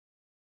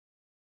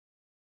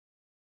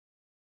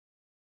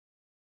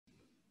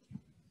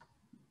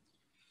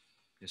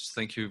Yes,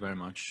 thank you very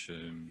much,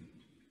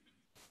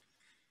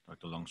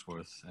 Dr.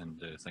 Longsworth,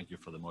 and thank you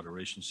for the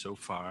moderation so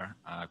far.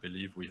 I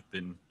believe we've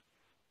been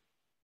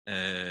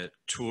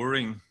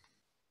touring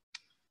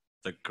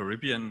the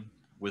Caribbean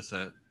with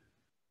a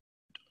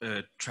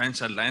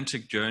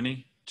transatlantic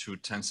journey to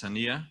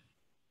Tanzania,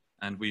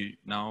 and we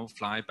now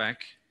fly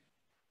back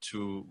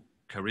to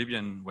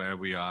Caribbean, where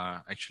we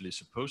are actually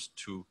supposed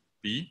to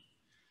be.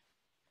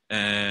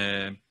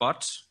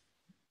 But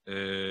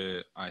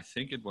I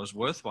think it was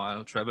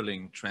worthwhile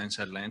traveling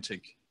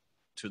transatlantic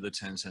to the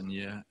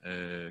Tanzania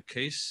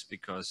case,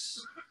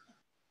 because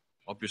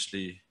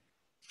obviously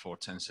for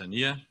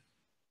Tanzania,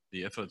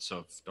 the efforts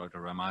of Dr.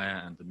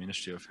 Ramaya and the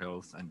Ministry of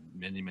Health and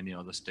many, many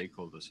other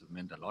stakeholders have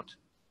meant a lot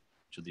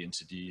to the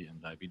NCD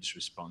and diabetes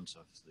response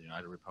of the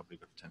United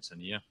Republic of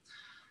Tanzania.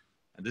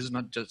 And this is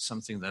not just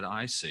something that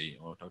I say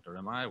or Dr.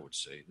 Ramaya would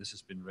say. This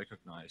has been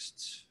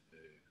recognized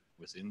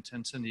within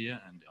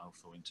Tanzania and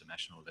also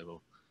international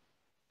level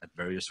at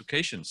various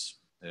occasions.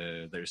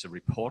 There is a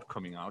report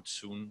coming out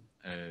soon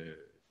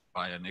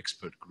by an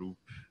expert group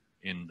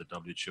in the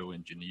WHO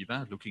in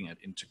Geneva, looking at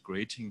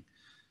integrating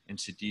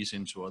NCDs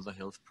into other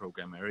health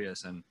program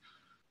areas. And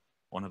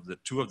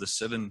two of the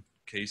 7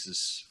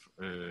 cases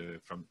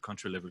from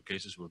country level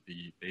cases will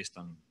be based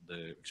on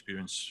the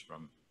experience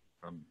from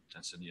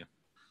Tanzania.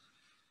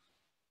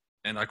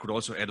 And I could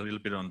also add a little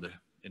bit on the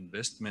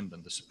investment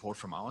and the support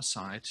from our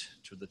side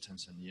to the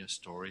Tanzania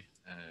story.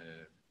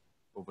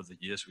 Over the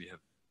years, we have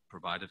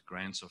provided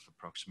grants of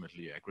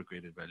approximately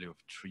aggregated value of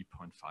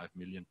 $3.5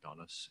 million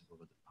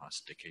over the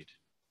past decade.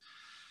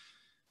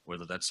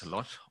 Whether that's a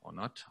lot or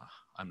not,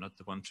 I'm not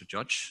the one to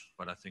judge,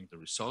 but I think the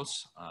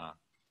results are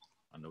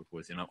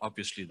noteworthy. Now,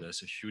 obviously,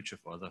 there's a huge of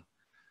other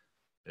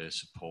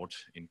support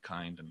in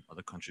kind and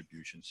other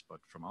contributions, but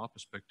from our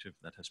perspective,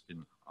 that has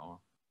been our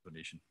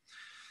donation.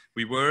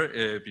 We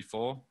were,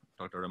 before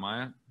Dr.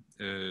 Ramaya,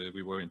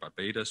 we were in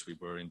Barbados, we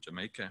were in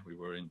Jamaica, we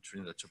were in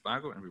Trinidad and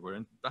Tobago, and we were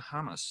in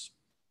Bahamas.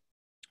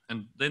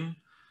 And then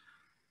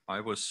I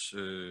was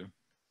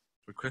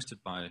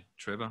requested by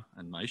Trevor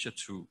and Maisha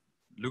to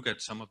look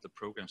at some of the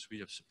programs we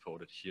have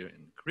supported here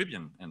in the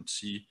Caribbean and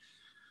see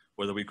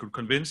whether we could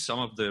convince some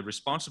of the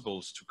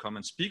responsibles to come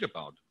and speak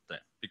about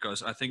that.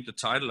 Because I think the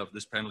title of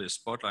this panel is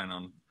Spotlight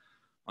on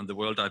the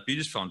World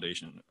Diabetes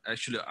Foundation.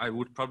 Actually, I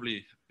would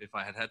probably, if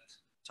I had had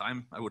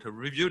time, I would have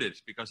reviewed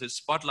it, because it's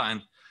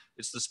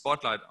the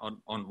spotlight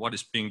on what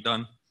is being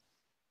done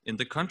in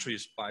the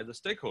countries by the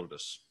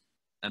stakeholders,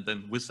 and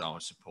then with our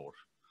support.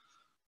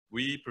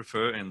 We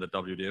prefer in the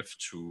WDF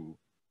to,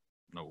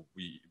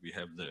 we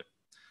have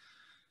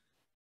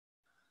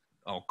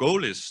our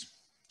goal is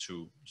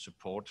to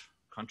support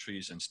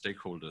countries and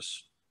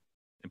stakeholders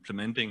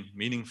implementing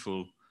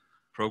meaningful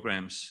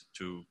programs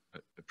to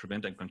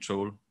prevent and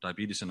control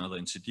diabetes and other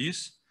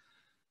NCDs.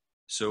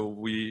 So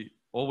we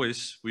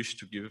always wish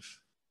to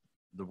give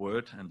the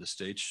word and the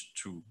stage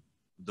to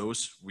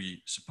those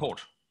we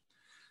support.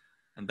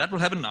 And that will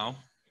happen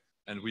now.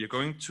 And we are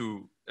going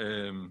to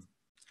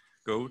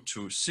go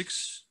to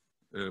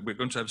we're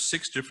going to have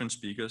 6 different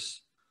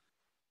speakers.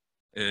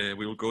 We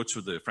will go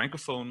to the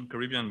Francophone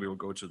Caribbean, we will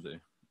go to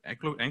the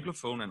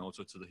Anglophone, and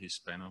also to the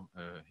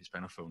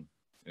Hispanophone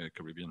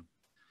Caribbean.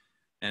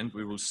 And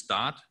we will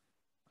start,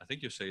 I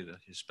think you say the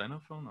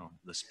Hispanophone or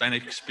the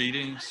Spanish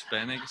speaking.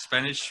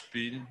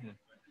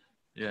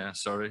 Yeah,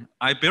 sorry.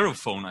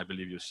 Iberophone, I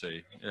believe you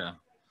say. Yeah,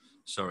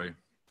 sorry.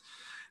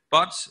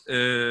 But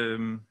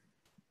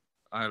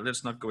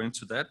let's not go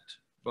into that.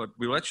 But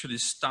we'll actually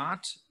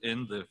start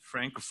in the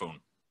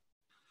Francophone,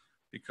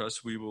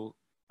 because we will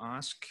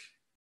ask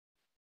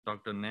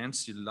Dr.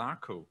 Nancy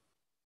Larco,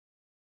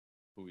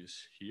 who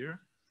is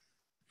here,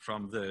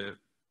 from the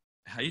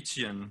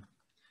Haitian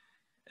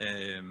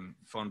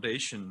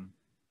Foundation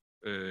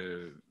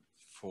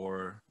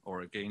for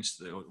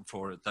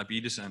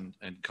diabetes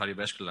and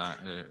cardiovascular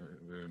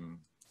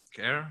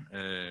care,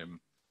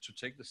 to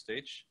take the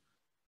stage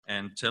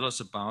and tell us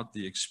about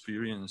the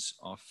experience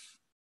of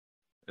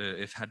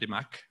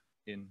FHADIMAC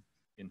in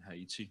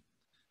Haiti.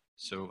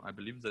 So I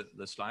believe that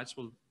the slides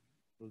will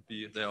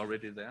be, they're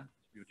already there.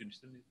 You didn't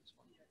still need this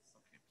one? Yes.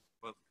 Okay.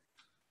 Well,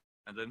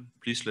 and then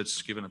please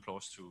let's give an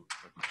applause to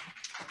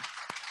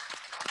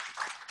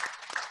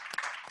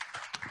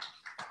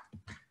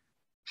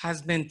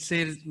Has been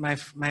said, my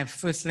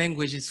first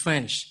language is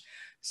French.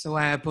 So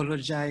I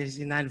apologize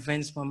in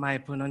advance for my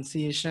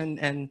pronunciation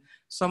and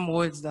some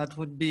words that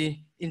would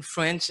be in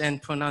French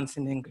and pronounced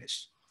in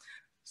English.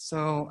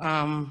 So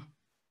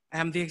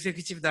I'm the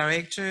executive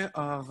director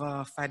of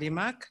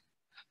FHADIMAC.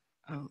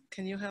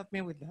 Can you help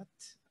me with that?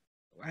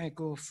 I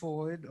go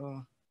forward,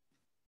 or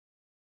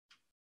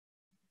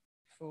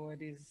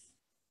forward is,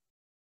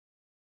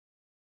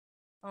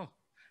 oh,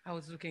 I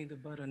was looking at the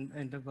button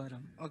and the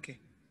bottom, okay.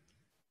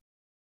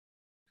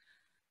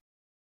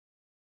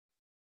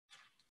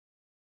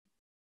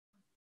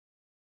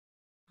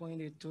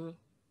 Pointed to,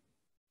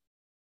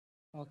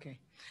 okay.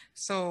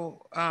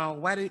 So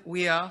what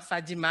we are,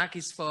 FHADIMAC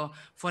is for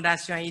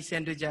Fondation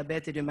Haïtienne de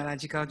Diabète et de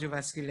Maladies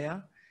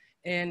Cardiovasculaires.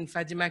 And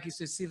FHADIMAC is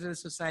a civil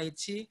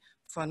society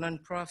for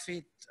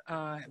nonprofit,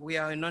 we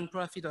are a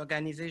nonprofit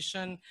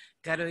organization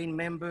gathering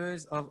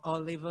members of all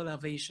levels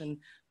of Haitian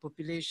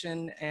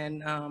population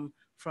and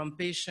from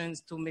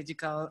patients to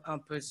medical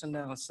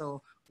personnel.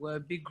 So we're a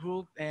big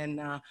group, and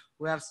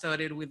we have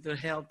started with the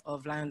help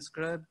of Lions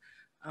Club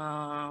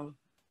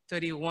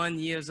 31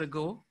 years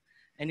ago.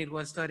 And it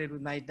was started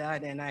with my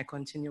dad, and I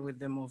continue with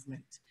the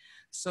movement.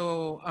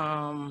 So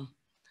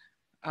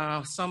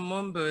some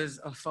members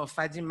for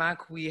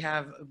FHADIMAC, we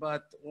have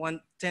about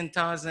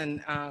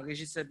 10,000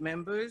 registered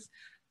members,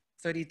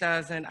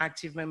 30,000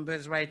 active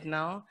members right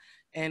now.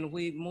 And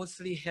we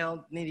mostly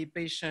help needy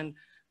patients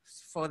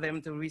for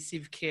them to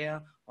receive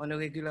care on a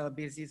regular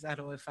basis at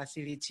our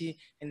facility.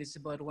 And it's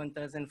about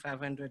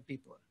 1,500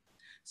 people.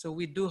 So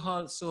we do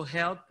also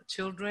help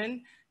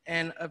children.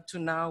 And up to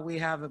now, we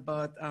have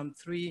about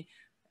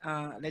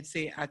let's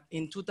say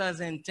in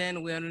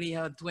 2010, we only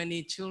had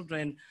 20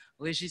 children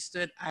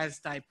registered as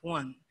type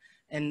 1.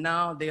 And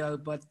now they are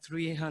about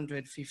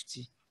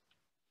 350.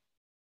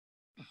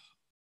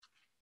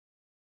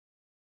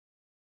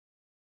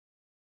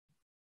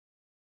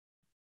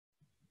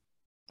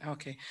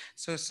 Okay,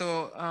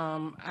 so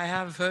I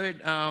have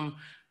heard,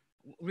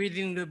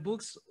 reading the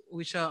books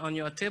which are on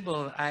your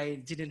table,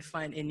 I didn't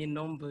find any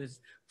numbers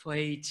for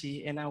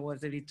Haiti, and I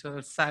was a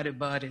little sad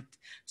about it.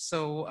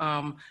 So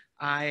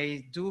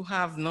I do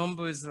have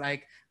numbers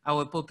like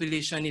our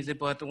population is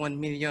about 1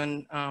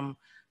 million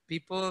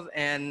people,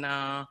 and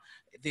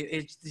the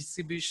age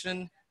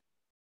distribution,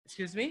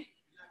 excuse me?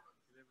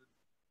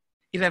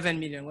 11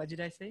 million, what did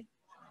I say?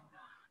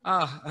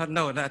 Oh,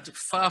 no, that's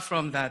far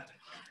from that.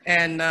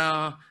 And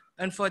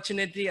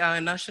unfortunately, our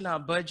national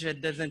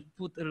budget doesn't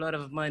put a lot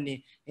of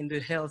money in the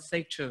health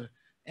sector.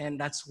 And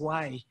that's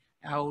why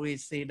I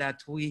always say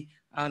that we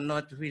are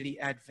not really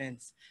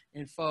advanced.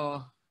 And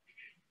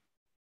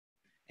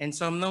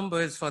some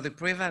numbers for the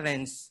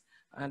prevalence,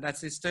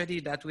 that's a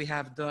study that we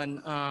have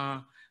done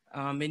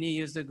many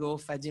years ago.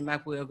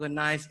 FHADIMAC we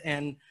organized,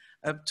 and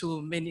up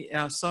to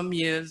some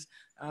years,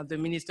 the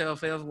Minister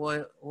of Health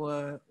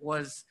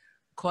was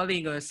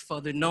calling us for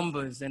the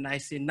numbers. And I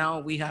say, now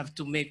we have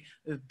to make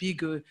a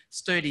bigger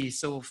study.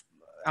 So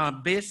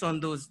based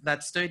on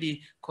that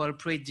study called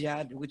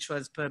PREDIAD, which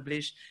was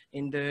published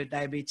in the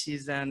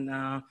Diabetes and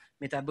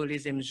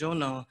Metabolism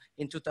Journal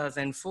in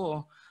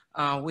 2004,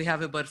 we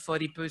have about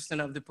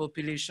 40% of the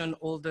population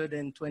older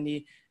than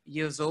 20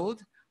 years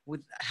old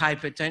with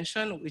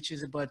hypertension, which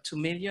is about 2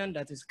 million,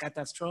 that is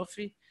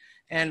catastrophic.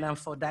 And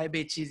for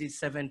diabetes, it's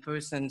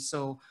 7%,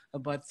 so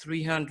about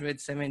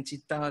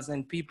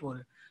 370,000 people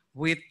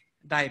with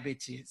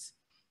diabetes.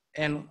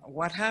 And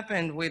what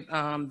happened with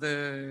at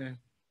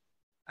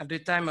the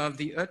time of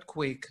the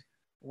earthquake,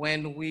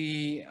 when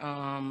we,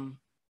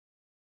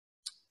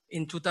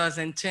 in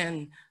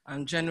 2010,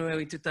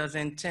 January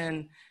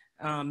 2010,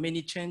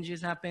 many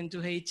changes happened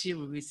to Haiti.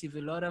 We received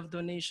a lot of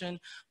donation,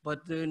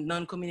 but the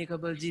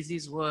non-communicable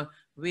disease were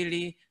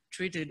really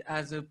treated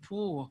as a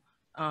poor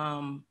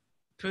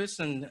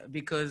person,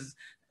 because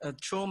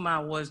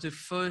trauma was the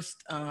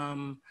first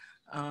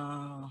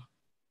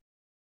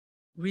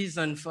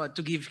reason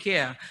to give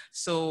care.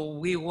 So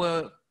we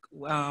were,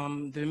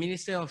 the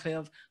Ministry of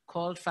Health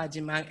called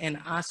FHADIMAC and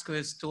asked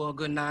us to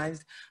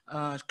organize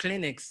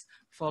clinics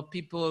for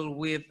people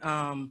with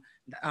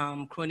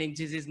chronic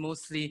disease,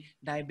 mostly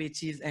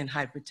diabetes and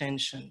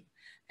hypertension.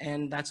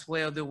 And that's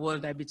where the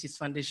World Diabetes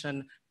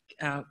Foundation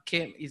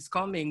is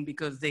coming,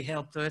 because they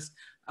helped us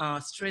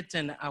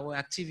strengthen our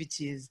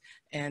activities.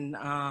 And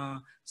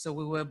so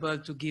we were able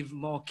to give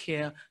more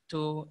care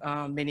to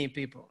many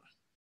people.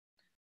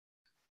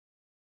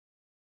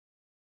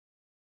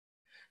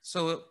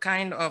 So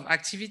kind of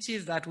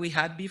activities that we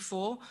had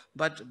before,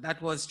 but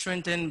that was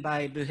strengthened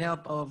by the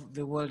help of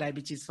the World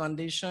Diabetes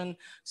Foundation.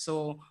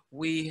 So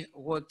we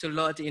worked a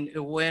lot in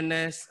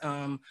awareness,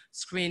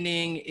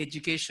 screening,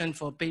 education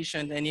for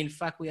patients. And in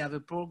fact, we have a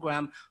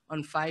program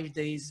on 5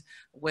 days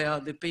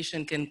where the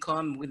patient can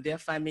come with their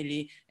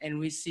family and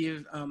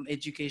receive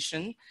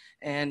education.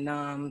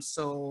 And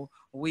so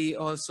we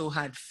also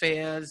had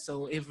fairs,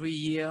 so every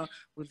year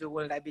with the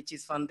World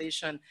Diabetes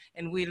Foundation,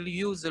 and we'll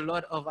use a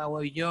lot of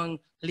our young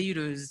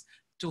leaders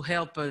to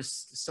help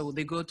us. So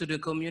they go to the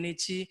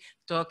community,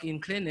 talk in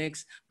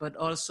clinics, but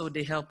also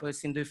they help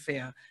us in the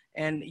fair.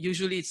 And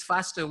usually it's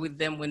faster with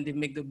them when they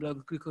make the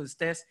blood glucose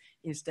test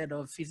instead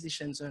of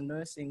physicians or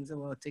nursing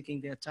who are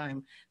taking their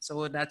time.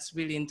 So that's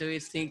really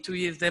interesting to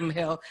give them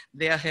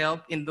their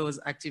help in those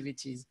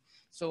activities.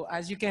 So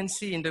as you can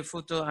see in the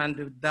photo on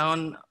the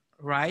down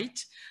right,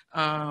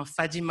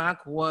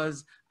 FHADIMAC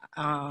was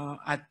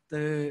at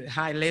the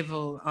high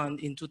level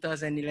in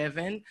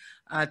 2011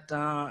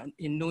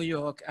 in New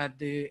York at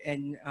the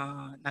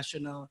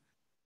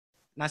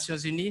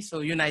Nations Unies, so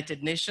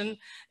United Nations.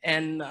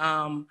 And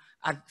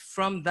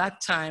from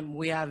that time,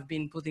 we have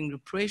been putting the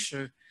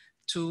pressure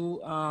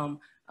to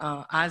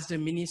ask the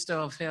Minister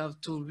of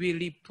Health to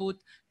really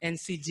put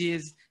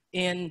NCDs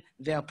in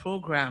their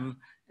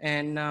program,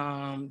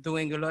 and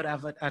doing a lot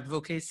of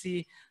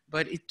advocacy,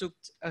 but it took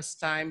us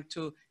time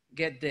to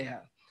get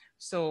there.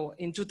 So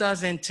in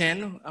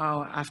 2010,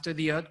 after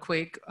the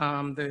earthquake,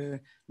 the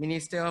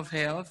Ministry of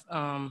Health,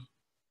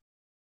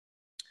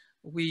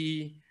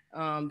 we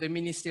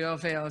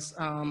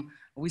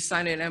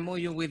signed an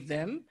MOU with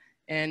them,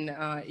 and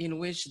in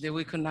which they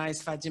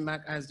recognize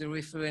FHADIMAC as the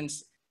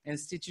reference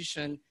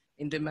institution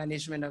in the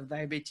management of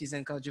diabetes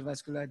and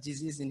cardiovascular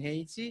disease in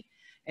Haiti.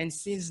 And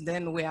since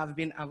then, we have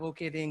been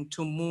advocating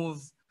to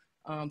move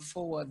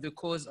forward the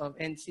cause of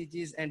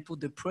NCDs and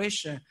put the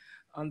pressure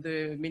on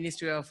the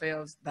Ministry of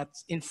Health, that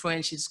in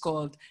French is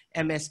called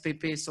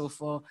MSPP, so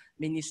for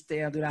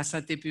Ministère de la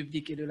Santé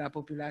Publique et de la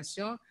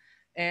Population.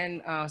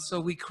 And so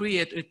we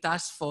create a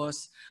task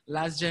force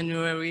last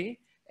January,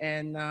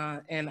 and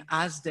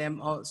ask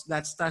them,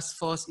 that task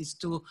force is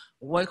to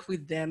work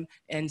with them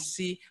and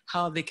see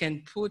how they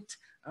can put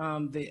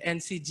the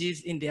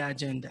NCDs in their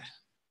agenda.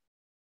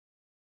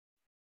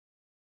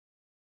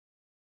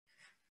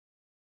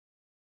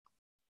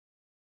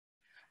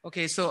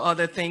 Okay, so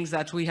other things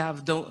that we are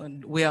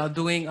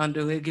doing on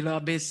a regular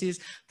basis,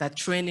 that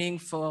training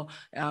for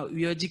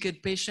you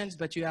educate patients,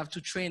 but you have to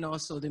train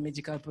also the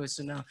medical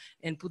personnel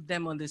and put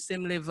them on the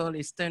same level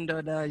as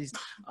standardized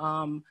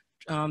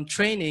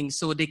training,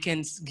 so they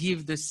can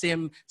give the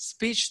same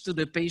speech to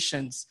the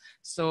patients.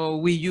 So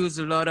we use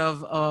a lot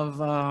of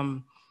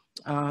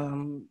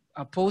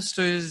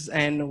posters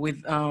and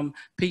with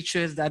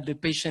pictures that the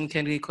patient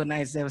can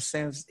recognize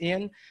themselves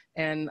in.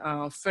 And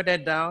further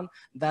down,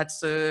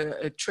 that's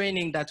a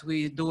training that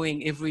we're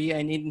doing every year.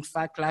 And in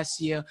fact,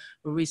 last year,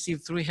 we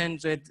received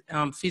 300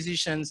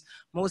 physicians,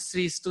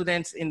 mostly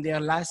students in their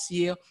last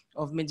year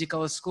of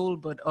medical school,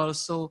 but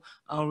also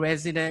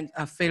resident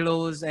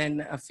fellows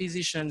and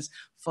physicians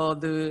for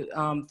the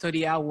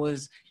 30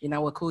 hours in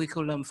our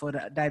curriculum for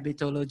the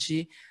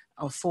diabetology.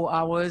 4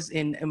 hours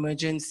in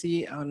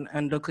emergency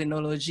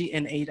endocrinology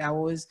and 8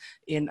 hours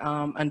in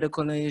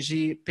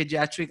endocrinology,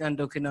 pediatric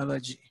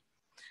endocrinology,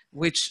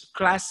 which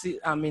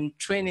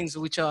trainings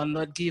which are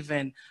not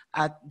given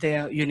at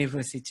their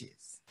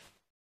universities.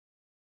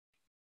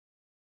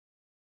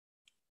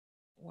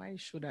 Why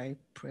should I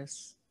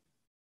press?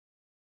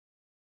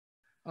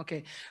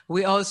 Okay,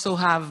 we also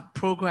have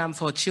program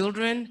for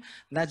children.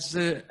 That's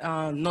the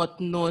not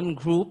known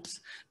groups,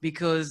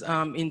 because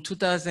in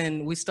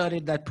 2000, we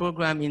started that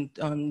program in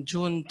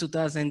June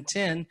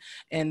 2010,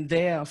 and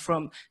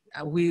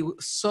we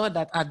saw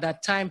that at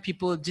that time,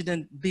 people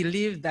didn't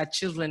believe that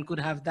children could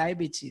have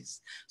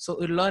diabetes. So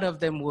a lot of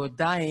them were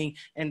dying,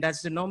 and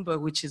that's the number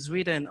which is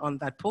written on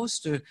that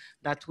poster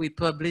that we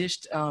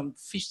published,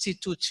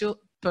 52%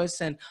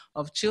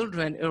 of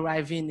children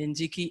arriving in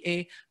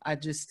GKA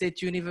at the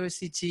State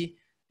University,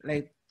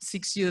 like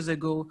 6 years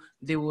ago,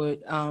 they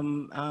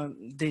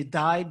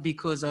died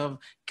because of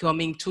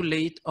coming too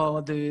late,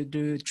 or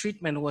the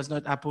treatment was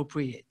not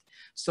appropriate.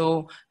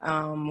 So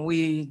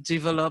we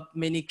developed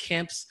many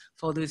camps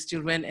for those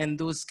children, and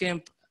those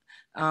camps,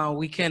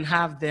 we can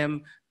have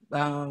them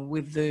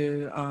with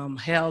the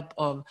help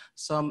of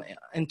some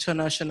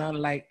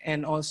international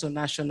and also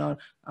national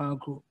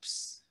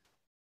groups.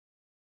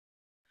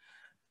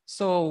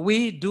 So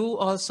we do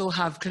also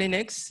have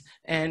clinics,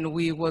 and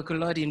we work a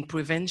lot in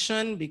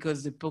prevention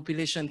because the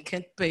population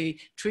can't pay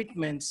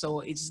treatment. So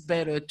it's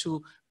better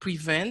to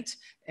prevent,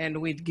 and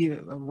we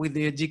give with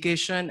the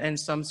education and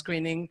some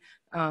screening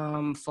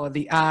for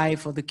the eye,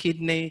 for the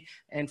kidney,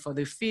 and for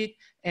the feet.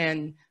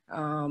 And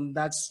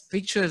that's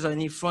pictures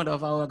on in front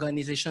of our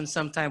organization.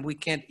 Sometimes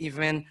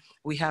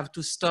we have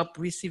to stop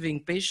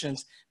receiving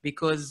patients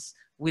because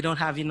we don't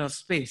have enough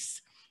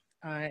space.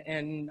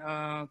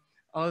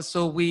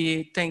 Also,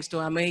 thanks to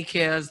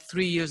America,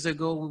 3 years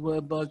ago, we were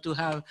able to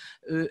have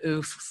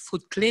a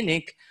food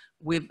clinic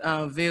with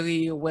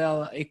very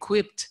well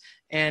equipped.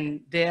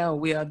 And there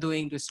we are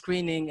doing the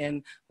screening,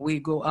 and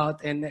we go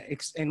out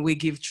and we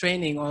give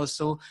training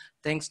also,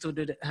 thanks to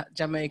the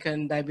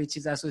Jamaican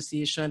Diabetes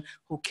Association,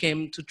 who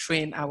came to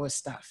train our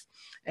staff.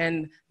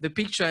 And the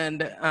picture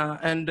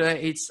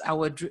it's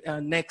our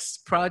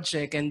next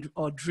project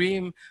or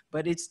dream,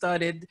 but it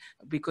started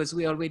because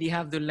we already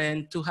have the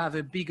land to have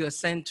a bigger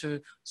center,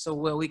 so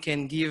where we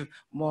can give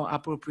more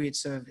appropriate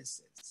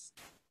services.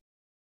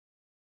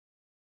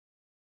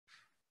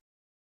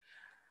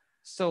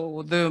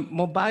 So the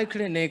mobile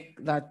clinic,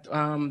 that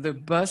the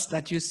bus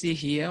that you see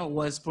here,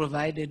 was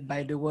provided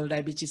by the World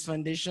Diabetes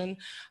Foundation,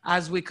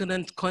 as we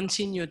couldn't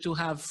continue to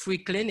have free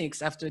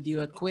clinics after the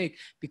earthquake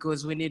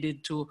because we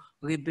needed to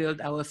rebuild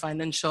our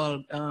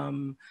financial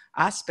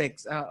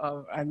aspects,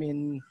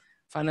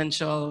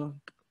 financial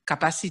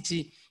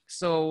capacity.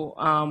 So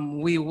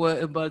we were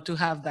able to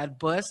have that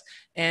bus,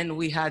 and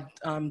we had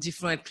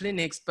different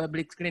clinics,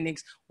 public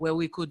clinics, where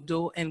we could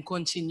do and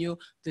continue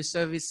the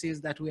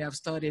services that we have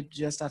started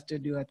just after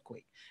the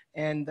earthquake.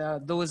 And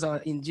those are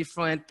in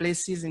different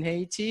places in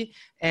Haiti.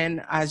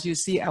 And as you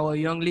see, our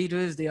young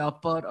leaders, they are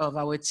part of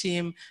our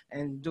team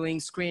and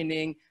doing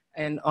screening,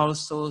 and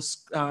also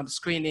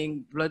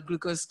screening, blood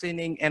glucose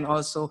screening, and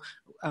also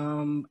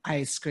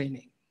eye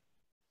screening.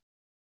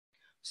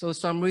 So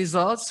some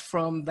results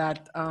from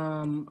that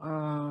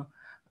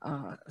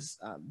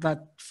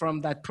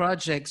from that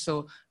project.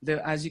 So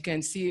as you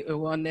can see,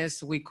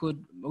 awareness, we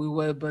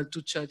were able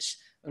to touch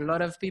a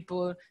lot of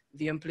people.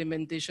 The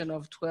implementation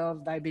of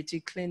 12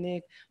 diabetic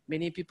clinic,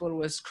 many people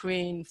were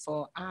screened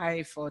for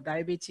eye, for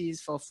diabetes,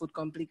 for food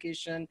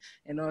complication,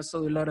 and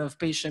also a lot of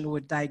patients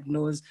were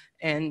diagnosed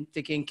and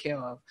taken care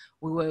of.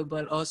 We were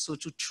able also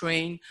to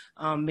train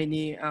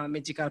many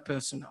medical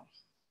personnel.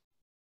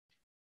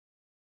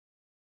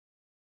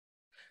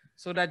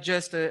 So that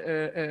just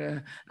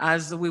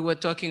as we were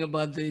talking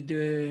about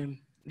the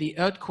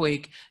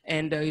earthquake,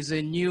 and there is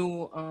a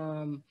new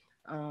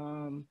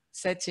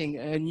setting,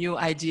 a new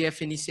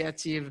IDF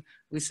initiative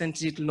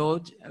recently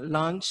launched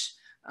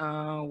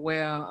about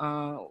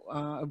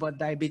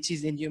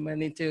diabetes in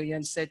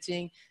humanitarian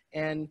setting,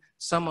 and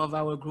some of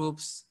our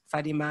groups,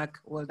 FHADIMAC,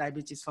 World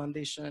Diabetes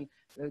Foundation,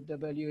 the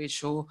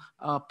WHO,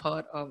 are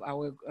part of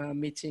our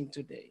meeting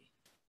today.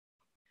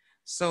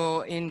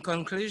 So in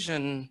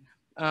conclusion,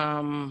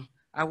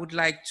 I would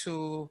like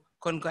to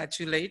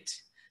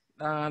congratulate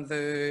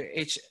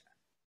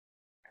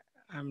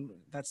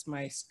that's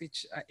my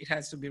speech. It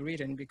has to be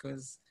written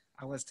because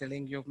I was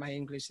telling you my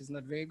English is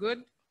not very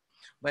good.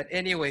 But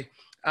anyway,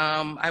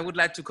 I would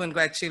like to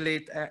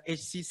congratulate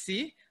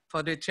HCC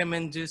for the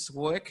tremendous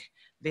work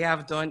they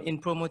have done in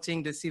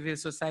promoting the civil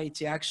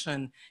society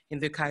action in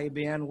the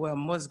Caribbean, where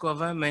most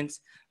governments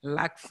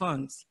lack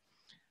funds.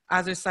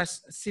 As a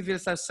civil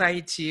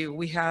society,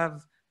 we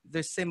have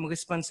the same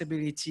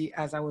responsibility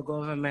as our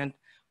government,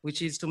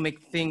 which is to make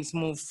things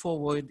move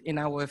forward in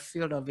our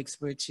field of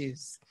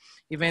expertise.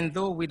 Even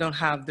though we don't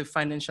have the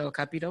financial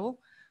capital,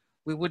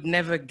 we would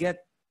never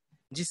get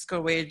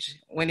discouraged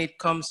when it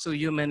comes to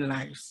human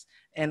lives.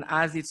 And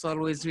as it's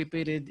always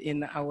repeated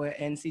in our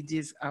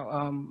NCDs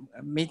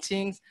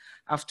meetings,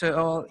 after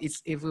all,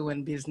 it's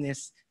everyone's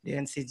business, the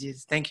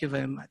NCDs. Thank you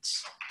very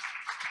much.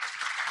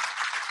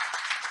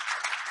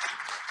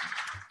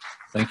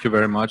 Thank you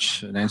very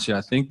much, Nancy.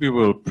 I think we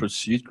will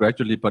proceed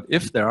gradually, but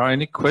if there are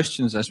any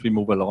questions as we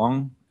move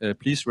along,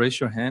 please raise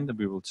your hand and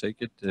we will take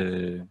it.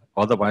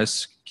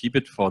 Otherwise, keep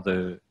it for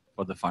the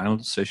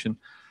final session.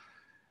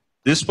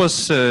 This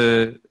was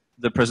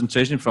the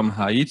presentation from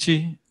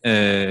Haiti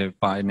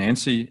by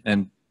Nancy,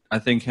 and I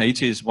think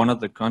Haiti is one of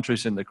the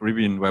countries in the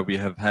Caribbean where we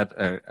have had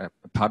a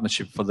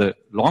partnership for the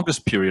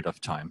longest period of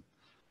time.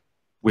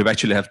 We've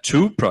actually have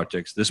 2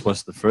 projects. This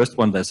was the first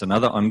one. There's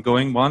another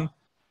ongoing one,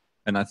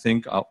 and I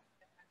think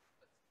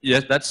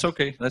yes, that's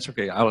okay. That's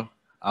okay.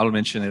 I'll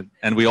mention it.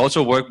 And we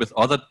also work with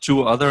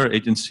 2 other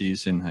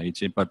agencies in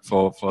Haiti. But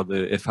for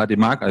the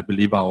FHADIMAC, I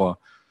believe our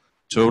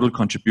total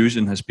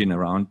contribution has been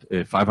around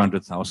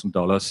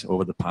 $500,000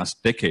 over the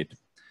past decade.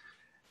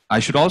 I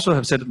should also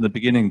have said in the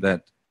beginning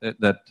that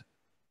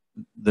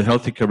the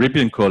Healthy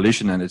Caribbean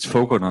Coalition and its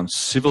focus on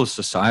civil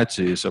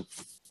society is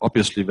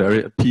obviously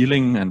very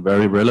appealing and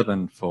very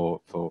relevant for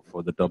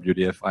the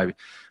WDF.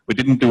 We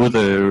didn't do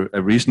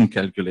a recent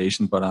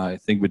calculation, but I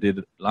think we did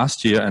it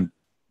last year, and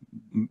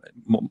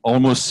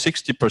almost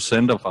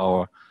 60% of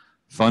our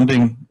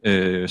funding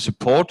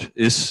support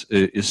is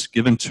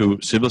given to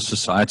civil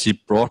society,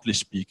 broadly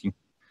speaking.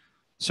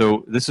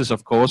 So this is,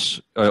 of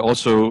course,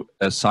 also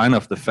a sign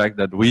of the fact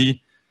that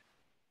we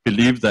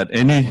believe that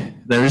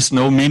there is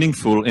no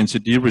meaningful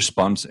NCD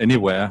response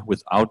anywhere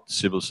without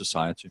civil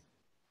society.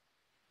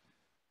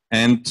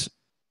 And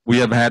we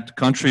have had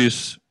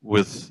countries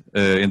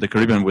in the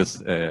Caribbean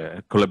with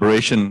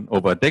collaboration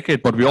over a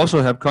decade, but we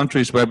also have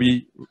countries where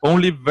we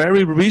only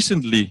very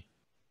recently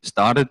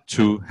started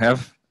to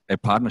have a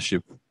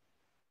partnership.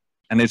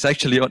 And it's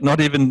actually not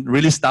even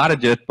really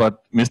started yet,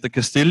 but Mr.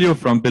 Castillo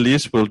from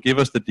Belize will give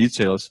us the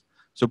details.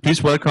 So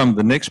please welcome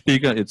the next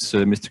speaker. It's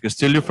Mr.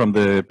 Castillo from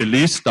the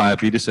Belize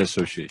Diabetes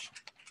Association.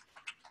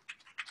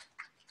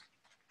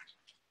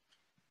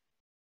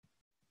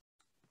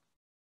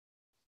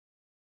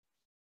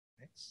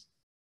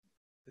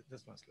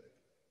 This one slide.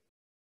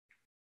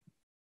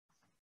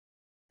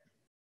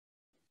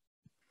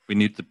 We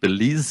need the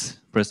Belize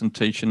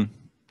presentation.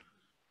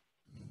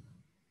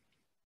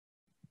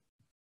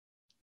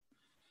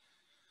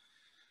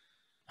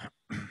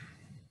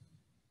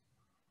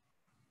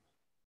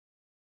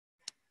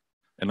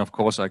 And of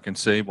course, I can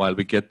say while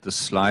we get the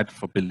slide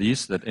for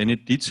Belize that any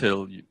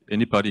detail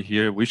anybody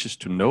here wishes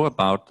to know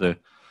about the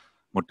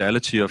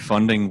modality of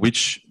funding,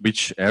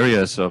 which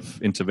areas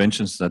of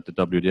interventions that the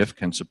WDF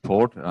can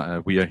support.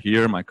 We are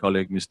here, my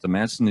colleague Mr.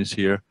 Madsen is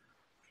here,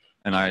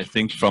 and I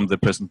think from the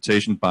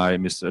presentation by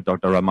Mr.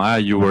 Dr.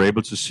 Ramaya, you were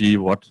able to see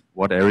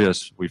what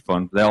areas we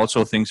fund. There are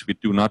also things we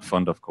do not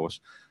fund, of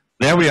course.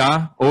 There we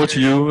are. Over to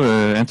you,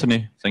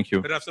 Anthony. Thank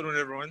you. Good afternoon,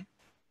 everyone.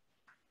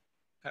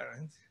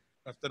 Parents,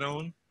 good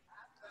afternoon.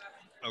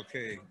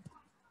 Okay.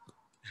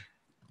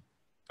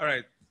 All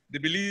right. The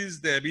Belize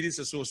Diabetes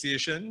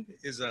Association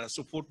is a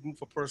support group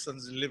for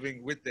persons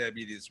living with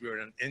diabetes. We are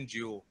an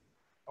NGO.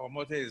 Our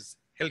motto is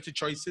healthy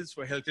choices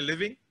for healthy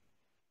living.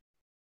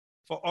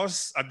 For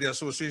us at the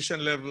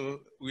association level,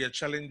 we are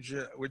challenged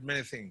with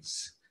many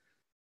things.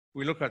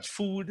 We look at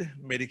food,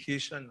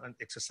 medication, and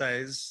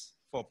exercise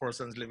for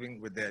persons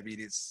living with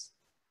diabetes.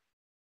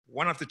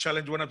 one of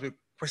the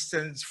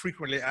questions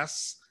frequently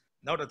asked,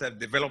 now that I've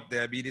developed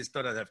diabetes,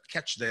 now that I've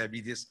catch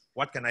diabetes,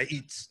 what can I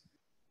eat?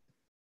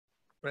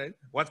 Right?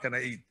 What can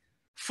I eat?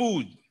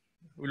 Food.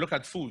 We look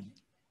at food.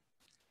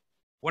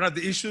 One of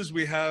the issues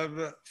we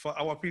have for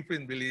our people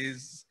in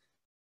Belize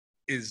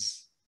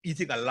is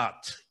eating a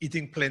lot,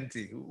 eating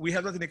plenty. We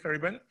have that in the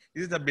Caribbean.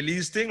 Is it a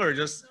Belize thing or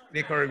just in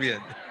the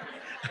Caribbean?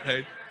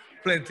 Right?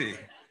 Plenty.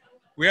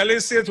 We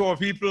always say to our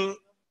people,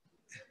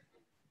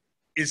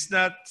 it's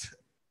not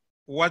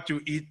what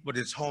you eat, but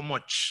it's how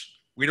much.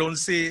 We don't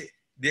say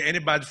there are any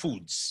bad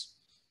foods.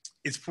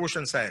 It's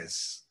portion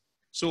size.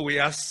 So we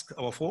ask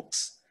our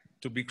folks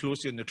to be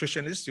close to your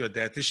nutritionist, your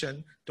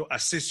dietitian, to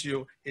assist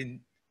you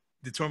in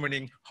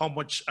determining how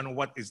much and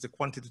what is the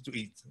quantity to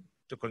eat,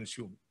 to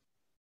consume.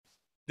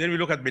 Then we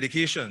look at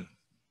medication.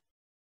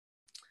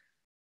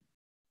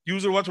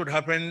 Usually what would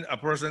happen, a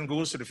person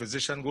goes to the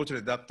physician, goes to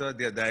the doctor,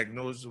 they're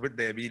diagnosed with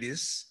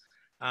diabetes.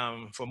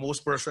 For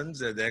most persons,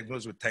 they're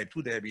diagnosed with type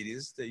 2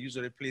 diabetes. They're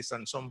usually placed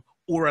on some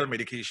oral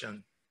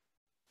medication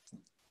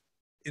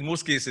in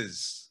most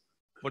cases.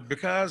 But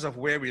because of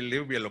where we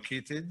live, we are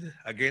located,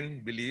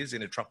 again, Belize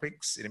in the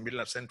tropics, in the middle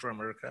of Central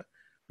America,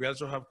 we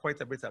also have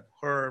quite a bit of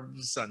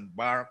herbs and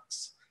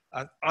barks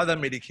and other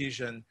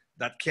medication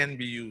that can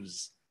be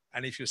used.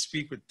 And if you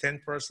speak with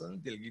 10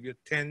 persons, they'll give you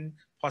 10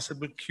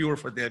 possible cure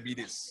for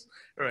diabetes,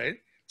 right?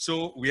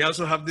 So we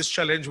also have this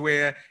challenge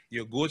where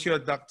you go to your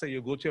doctor,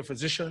 you go to your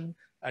physician,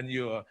 and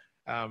you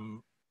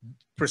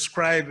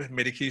prescribe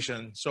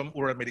medication, some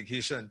oral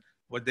medication,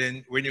 but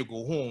then when you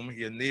go home,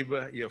 your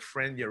neighbor, your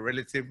friend, your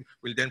relative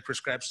will then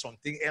prescribe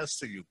something else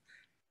to you,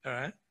 all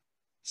right?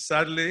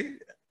 Sadly,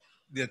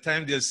 the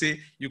time they'll say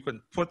you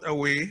can put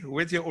away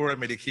with your oral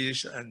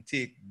medication and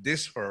take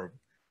this herb,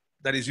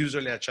 that is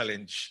usually a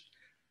challenge.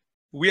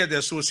 We at the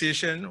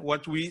association,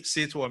 what we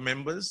say to our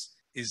members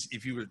is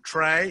if you will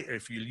try, or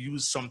if you'll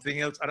use something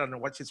else, I don't know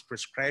what is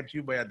prescribed to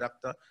you by a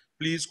doctor,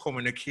 please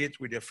communicate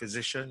with your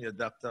physician, your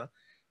doctor,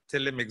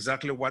 tell them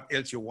exactly what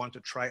else you want to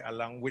try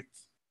along with.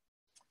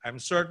 I'm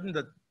certain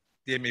that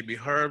there may be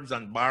herbs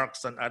and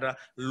barks and other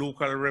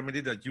local remedy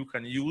that you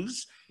can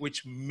use,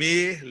 which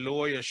may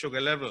lower your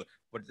sugar level,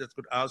 but that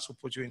could also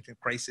put you into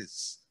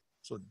crisis.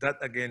 So that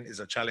again is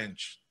a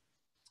challenge.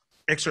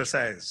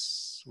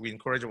 Exercise. We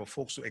encourage our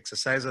folks to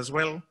exercise as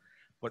well,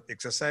 but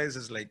exercise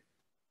is like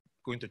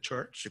going to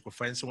church. You could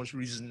find so much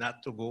reason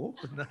not to go,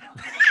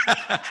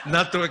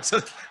 not to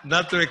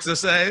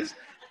exercise.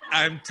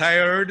 I'm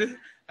tired.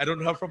 I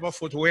don't have proper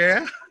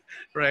footwear,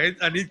 right?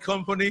 I need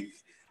company,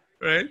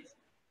 right?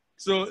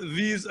 So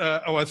these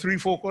are our three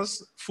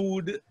focus: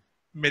 food,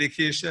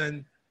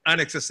 medication, and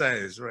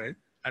exercise, right?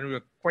 And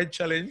we're quite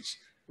challenged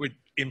with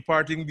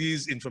imparting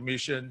these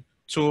information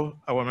to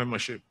our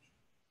membership.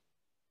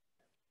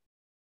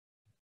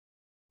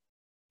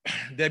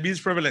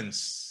 Diabetes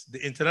prevalence. The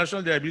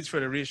International Diabetes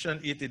Federation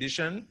 8th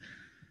edition,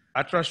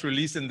 atlas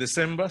released in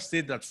December,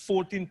 stated that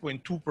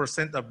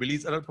 14.2% of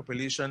Belize adult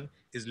population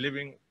is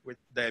living with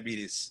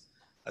diabetes.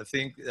 I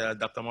think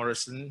Dr.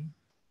 Morrison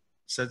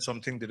said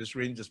something to this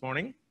range this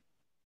morning.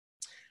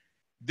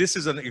 This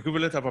is an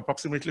equivalent of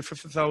approximately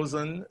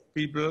 50,000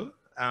 people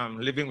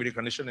living with the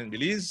condition in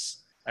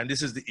Belize, and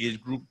this is the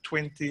age group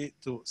 20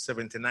 to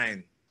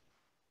 79.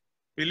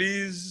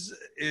 Belize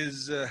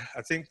is,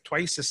 I think,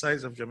 twice the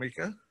size of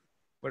Jamaica,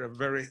 but a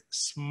very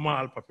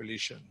small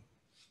population,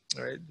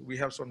 right? We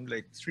have something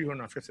like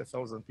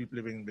 350,000 people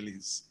living in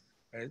Belize,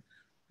 right?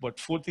 But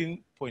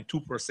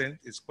 14.2%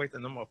 is quite a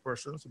number of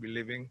persons to be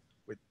living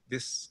with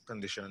this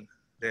condition,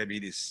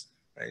 diabetes,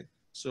 right?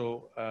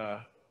 So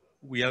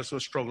we also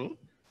struggle,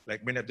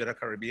 like many of the other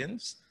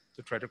Caribbeans,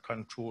 to try to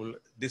control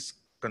this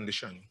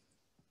condition.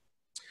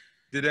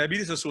 The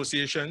Diabetes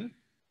Association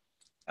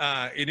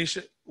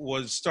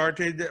was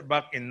started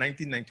back in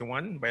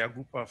 1991 by a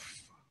group of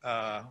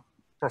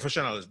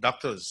professionals,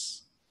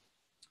 doctors.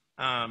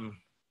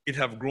 It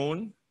have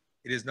grown.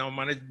 It is now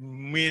managed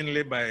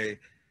mainly by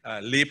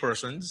lay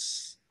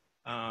persons.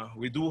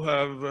 We do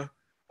have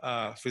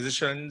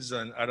physicians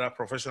and other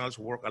professionals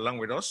who work along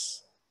with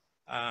us.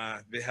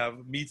 We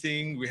have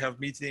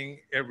meeting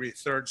every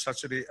third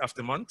Saturday of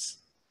the month.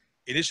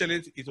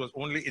 Initially, it was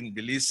only in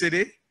Belize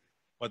City,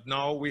 but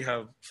now we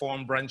have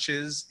formed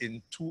branches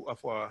in two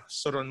of our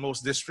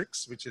southernmost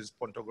districts, which is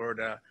Punta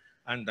Gorda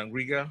and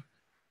Dangriga.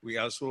 We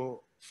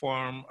also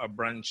form a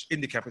branch in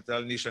the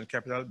capital, nation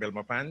capital,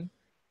 Belmopan.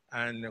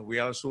 And we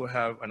also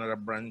have another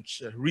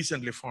branch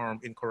recently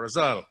formed in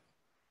Corozal.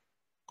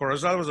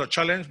 Corozal was a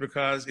challenge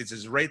because it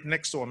is right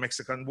next to our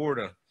Mexican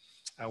border.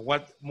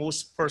 What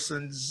most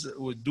persons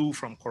would do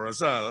from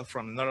Corozal,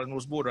 from the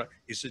northernmost border,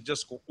 is to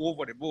just go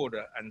over the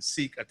border and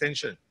seek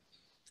attention.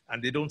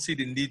 And they don't see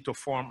the need to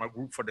form a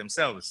group for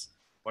themselves.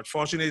 But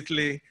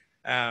fortunately,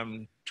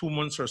 2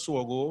 months or so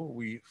ago,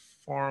 we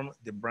formed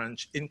the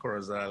branch in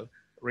Corozal,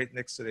 right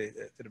next to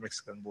the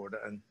Mexican border.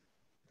 And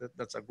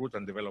that's a growth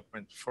and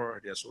development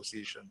for the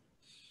association.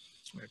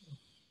 Right.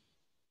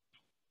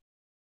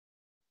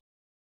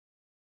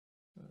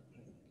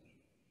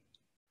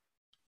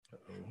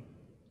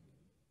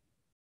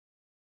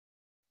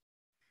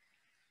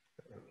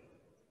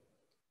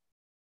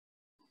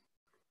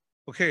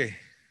 Okay,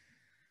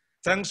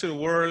 thanks to the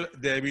World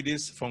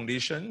Diabetes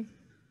Foundation,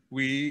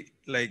 we,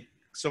 like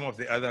some of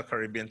the other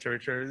Caribbean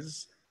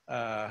territories,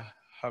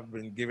 have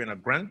been given a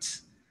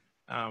grant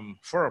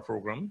for our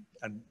program.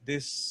 And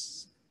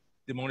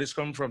the money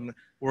comes from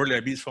World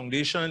Diabetes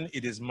Foundation.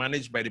 It is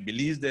managed by the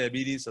Belize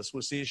Diabetes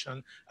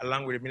Association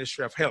along with the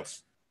Ministry of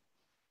Health.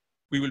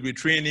 We will be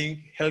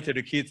training health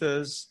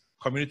educators,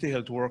 community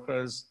health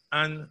workers,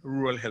 and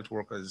rural health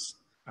workers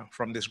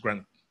from this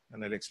grant.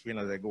 And I'll explain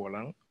as I go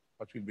along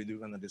what we'll be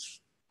doing under this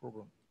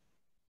program.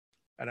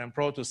 And I'm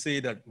proud to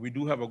say that we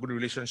do have a good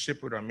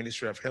relationship with our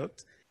Ministry of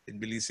Health in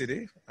Belize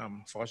City,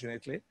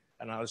 fortunately,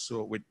 and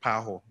also with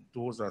PAHO.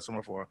 Those are some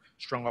of our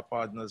stronger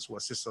partners who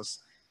assist us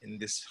in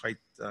this fight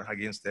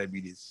against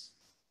diabetes.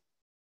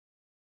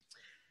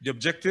 The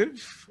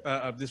objective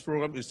of this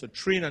program is to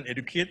train and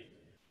educate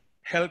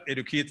health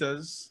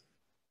educators,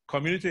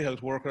 community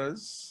health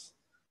workers,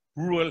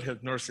 rural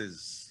health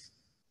nurses.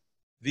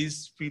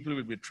 These people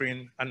will be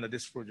trained under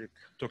this project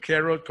to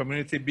carry out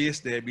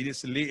community-based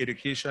diabetes lay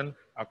education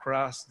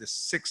across the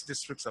 6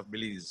 districts of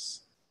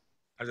Belize.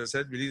 As I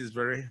said, Belize is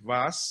very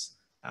vast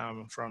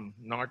from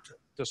north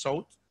to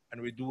south,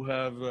 and we do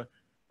have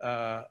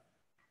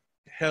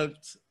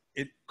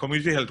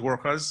community health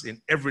workers in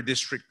every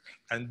district.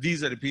 And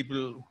these are the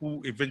people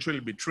who eventually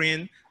will be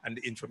trained, and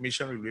the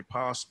information will be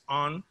passed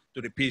on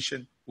to the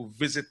patient who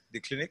visit the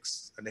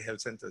clinics and the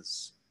health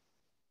centers.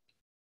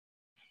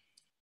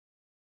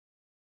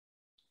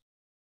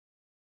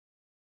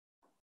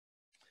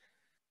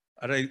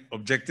 Other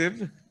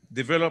objective,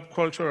 develop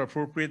culture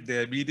appropriate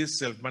diabetes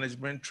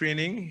self-management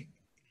training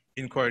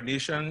in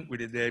coordination with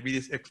the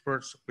diabetes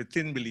experts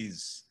within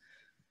Belize.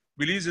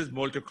 Belize is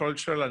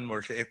multicultural and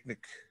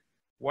multi-ethnic.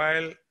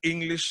 While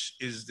English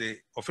is the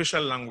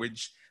official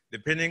language,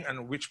 depending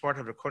on which part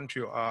of the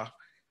country you are,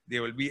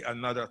 there will be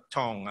another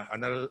tongue,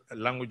 another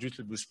language which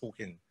will be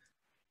spoken.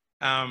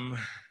 At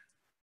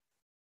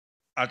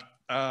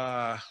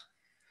a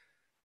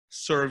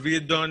survey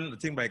done, I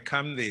think by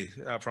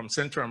CAMDE from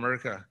Central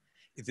America,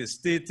 it is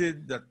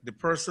stated that the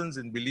persons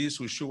in Belize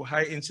who show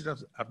high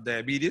incidence of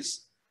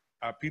diabetes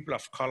are people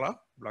of color,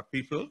 Black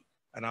people,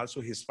 and also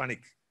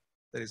Hispanic.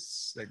 That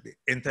is like the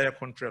entire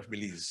country of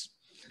Belize.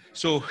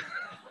 So,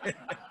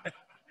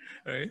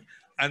 right?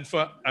 And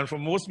for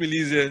most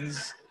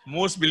Belizeans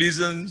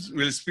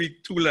will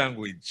speak 2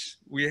 languages.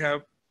 We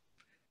have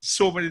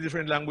so many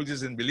different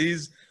languages in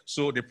Belize.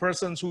 So the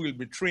persons who will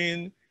be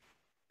trained,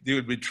 they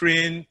will be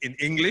trained in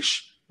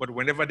English, but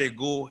whenever they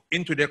go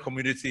into their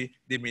community,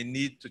 they may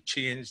need to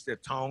change their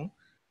tongue,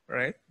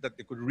 right? That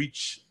they could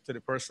reach to the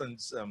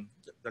persons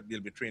that they'll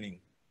be training.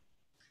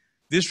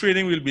 This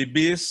training will be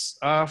based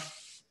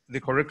off the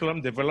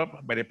curriculum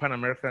developed by the Pan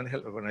American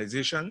Health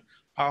Organization.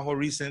 PAHO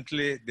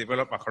recently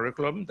developed a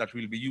curriculum that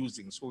we'll be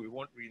using. So we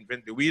won't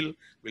reinvent the wheel.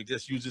 We'll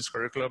just use this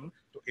curriculum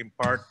to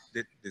impart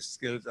the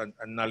skills and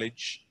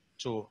knowledge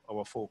to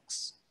our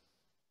folks.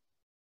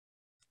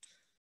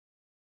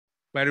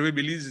 By the way,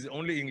 Belize is the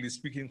only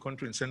English-speaking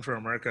country in Central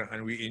America,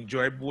 and we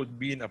enjoy both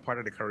being a part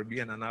of the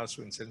Caribbean and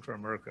also in Central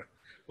America.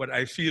 But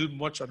I feel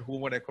much at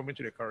home when I come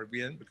into the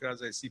Caribbean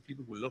because I see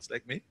people who look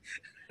like me.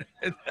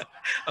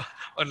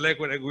 Unlike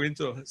when I go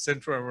into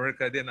Central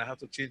America, then I have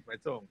to change my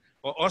tongue.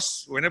 For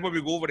us, whenever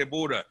we go over the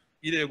border,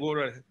 either you go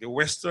to the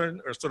western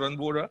or southern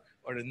border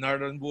or the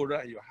northern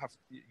border,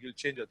 you'll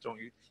change your tongue.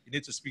 You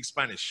need to speak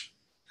Spanish.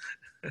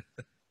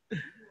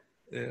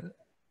 Yeah.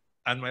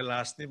 And my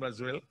last name as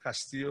well,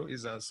 Castillo,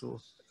 is also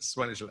a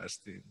Spanish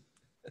last name.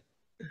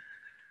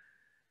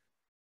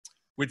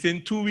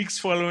 Within 2 weeks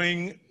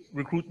following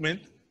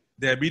recruitment,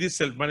 diabetes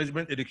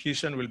self-management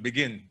education will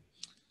begin.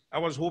 I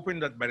was hoping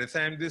that by the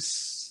time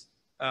this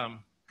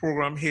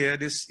program here,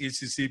 this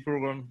ECC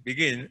program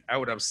begin, I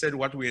would have said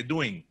what we're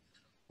doing.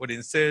 But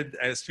instead,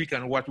 I speak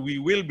on what we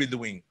will be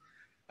doing.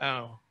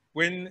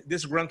 When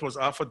this grant was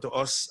offered to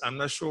us, I'm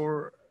not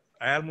sure,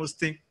 I almost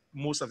think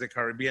most of the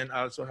Caribbean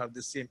also have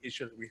the same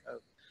issue that we have.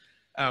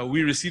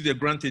 We received a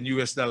grant in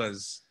US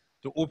dollars.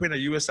 To open a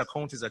US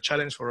account is a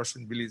challenge for us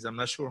in Belize. I'm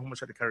not sure how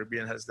much of the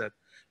Caribbean has that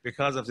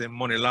because of the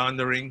money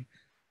laundering.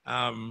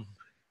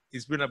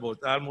 It's been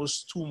about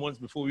almost 2 months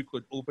before we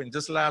could open.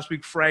 Just last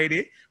week,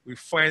 Friday, we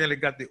finally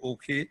got the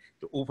okay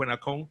to open an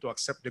account to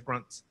accept the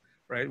grant,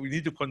 right? We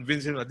need to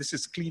convince him that this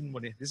is clean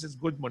money. This is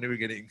good money we're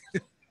getting.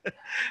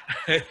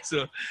 Right?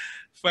 So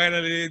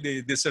finally,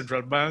 the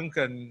central bank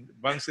and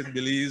banks in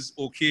Belize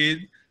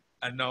okayed,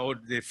 and now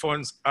the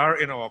funds are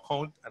in our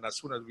account, and as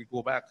soon as we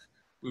go back,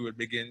 we will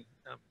begin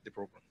the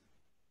program.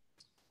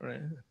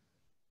 Right.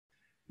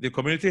 The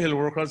community health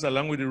workers,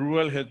 along with the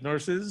rural health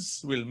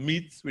nurses, will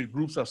meet with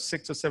groups of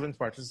 6 or 7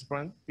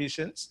 participant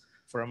patients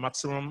for a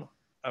maximum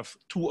of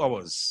 2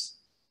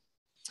 hours.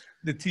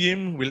 The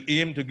team will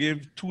aim to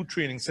give 2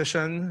 training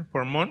sessions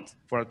per month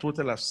for a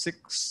total of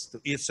 6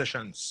 to 8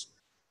 sessions.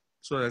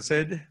 So as I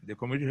said, the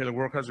community health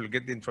workers will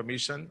get the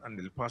information and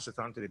they'll pass it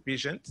on to the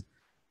patient.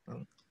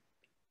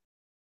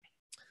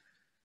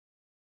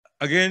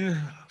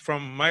 Again,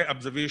 from my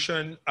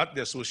observation at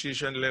the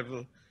association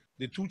level,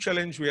 the 2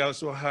 challenges we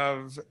also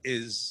have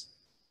is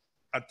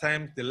at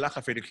times the lack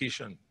of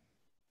education.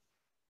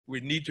 We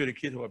need to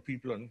educate our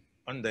people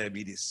on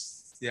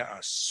diabetes. There are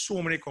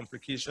so many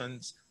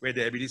complications where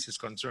diabetes is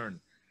concerned.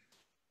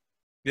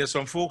 There are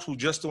some folks who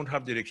just don't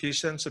have the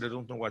education, so they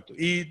don't know what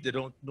to eat. They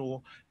don't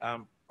know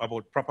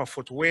about proper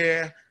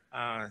footwear,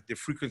 the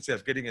frequency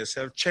of getting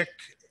yourself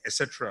checked,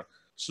 etc.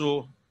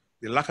 So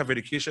the lack of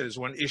education is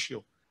one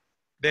issue.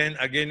 Then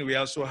again, we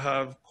also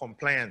have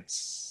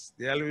compliance.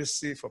 They always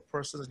say for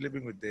persons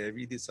living with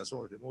diabetes, that's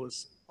one of the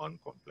most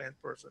uncompliant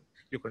person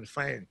you can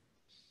find.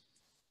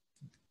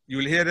 You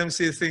will hear them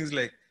say things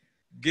like,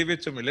 give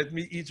it to me, let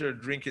me eat or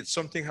drink it,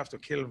 something have to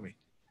kill me.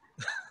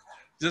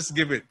 Just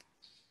give it,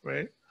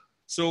 right?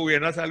 So we are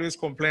not always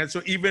compliant.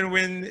 So even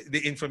when the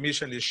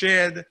information is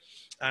shared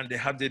and they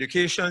have the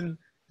education,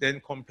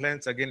 then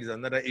compliance again is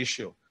another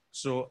issue.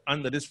 So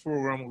under this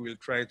program, we will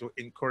try to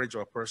encourage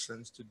our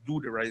persons to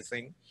do the right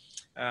thing.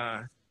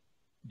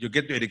 You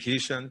get the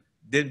education,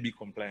 then be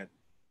compliant.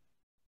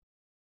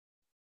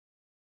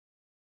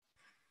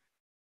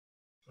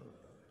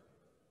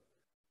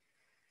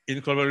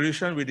 In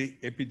collaboration with the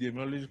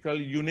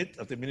epidemiological unit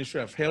of the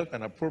Ministry of Health,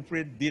 an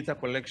appropriate data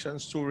collection,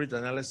 storage,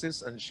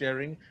 analysis, and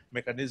sharing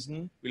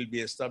mechanism will be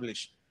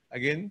established.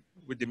 Again,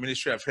 with the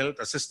Ministry of Health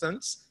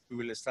assistance, we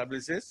will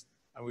establish this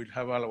and we'll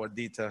have all our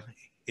data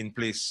in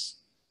place.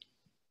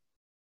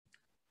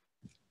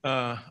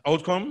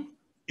 Outcome,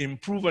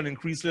 improve and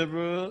increase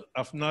level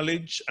of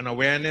knowledge and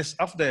awareness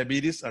of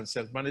diabetes and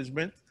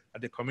self-management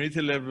at the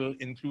community level,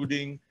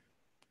 including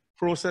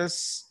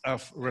process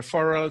of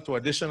referral to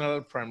additional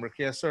primary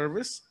care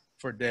service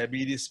for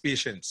diabetes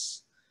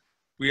patients.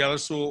 We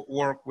also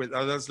work with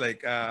others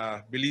like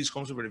Belize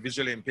Council for the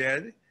Visually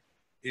Impaired.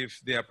 If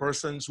there are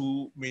persons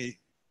who may,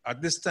 at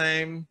this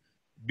time,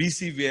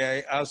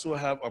 BCVI also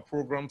have a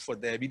program for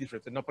diabetes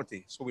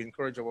retinopathy. So we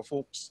encourage our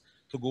folks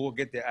to go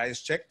get their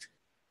eyes checked.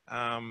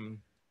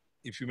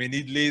 If you may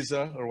need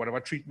laser or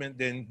whatever treatment,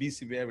 then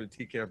BCVI will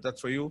take care of that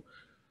for you.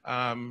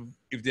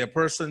 If there are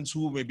persons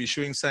who may be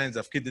showing signs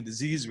of kidney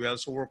disease, we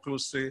also work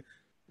closely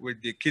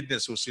with the Kidney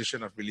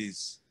Association of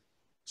Belize.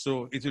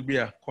 So it will be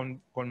a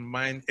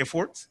combined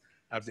effort.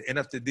 At the end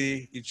of the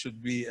day, it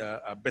should be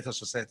a better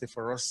society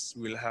for us.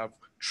 We'll have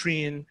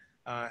trained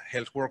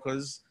health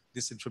workers.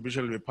 This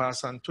information will be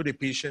passed on to the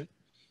patient,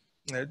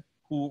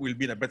 who will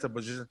be in a better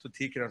position to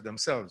take care of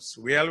themselves.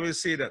 We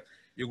always say that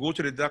you go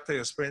to the doctor,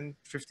 you spend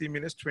 15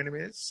 minutes, 20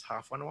 minutes,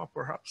 half an hour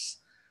perhaps,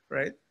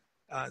 right?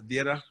 The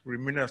other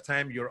remainder of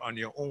time, you're on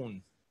your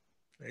own,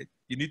 right?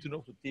 You need to know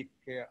to take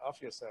care of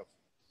yourself,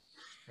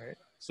 right?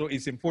 So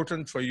it's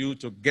important for you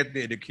to get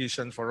the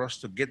education, for us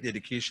to get the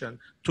education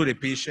to the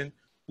patient,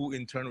 who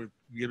in turn will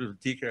be able to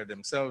take care of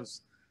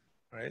themselves,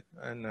 right?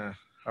 And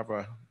have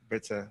a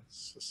better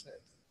society.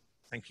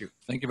 Thank you.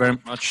 Thank you very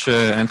much,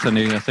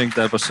 Anthony. I think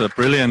that was a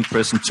brilliant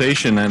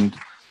presentation, and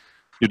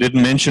you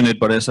didn't mention it,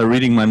 but as I'm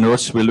reading my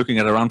notes, we're looking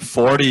at around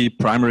 40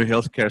 primary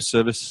healthcare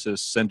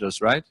services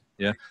centers, right?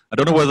 Yeah. I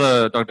don't know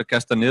whether Dr.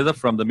 Castaneda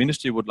from the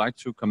ministry would like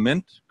to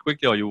comment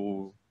quickly,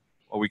 or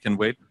we can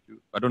wait.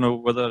 I don't know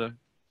whether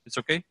it's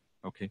okay.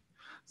 Okay.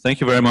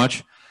 Thank you very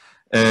much.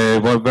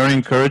 Well, very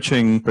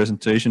encouraging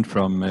presentation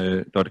from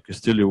Dr.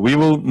 Castillo. We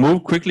will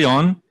move quickly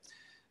on.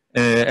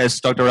 As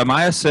Dr.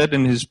 Ramaya said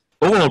in his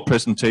overall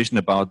presentation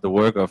about the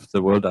work of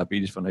the World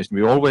Diabetes Foundation,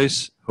 we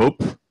always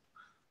hope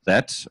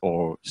that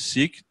or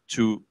seek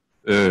to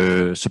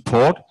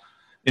support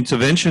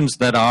interventions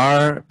that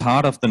are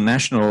part of the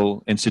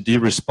national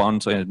NCD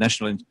response, or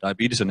national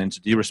diabetes and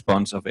NCD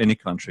response of any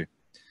country.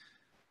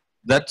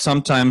 That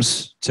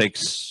sometimes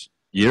takes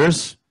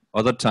years.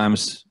 Other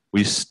times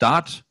we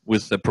start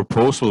with a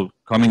proposal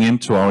coming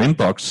into our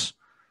inbox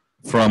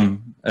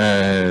from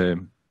a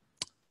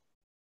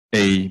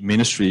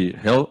Ministry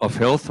of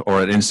Health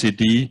or an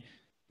NCD,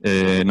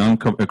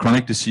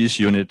 chronic disease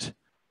unit,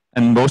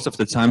 and most of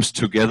the times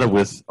together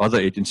with other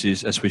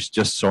agencies, as we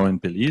just saw in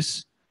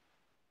Belize,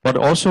 but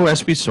also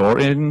as we saw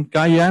in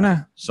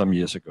Guyana some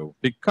years ago,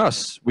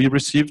 because we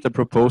received a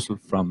proposal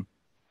from,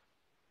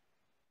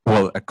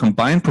 well, a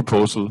combined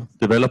proposal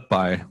developed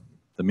by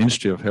the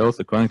Ministry of Health,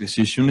 the Chronic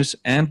Disease Units,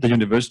 and the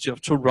University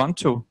of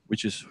Toronto,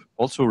 which is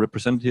also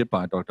represented here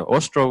by Dr.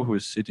 Ostro, who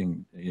is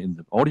sitting in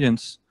the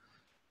audience.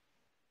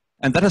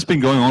 And that has been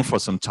going on for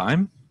some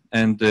time.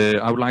 And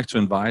I would like to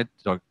invite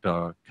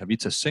Dr.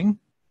 Kavita Singh,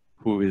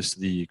 who is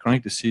the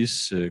Chronic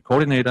Disease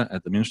Coordinator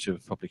at the Ministry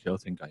of Public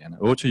Health in Guyana.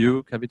 Over to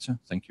you, Kavita.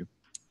 Thank you.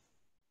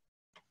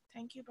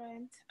 Thank you,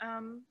 Brent.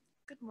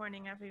 Good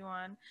morning,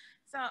 everyone.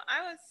 So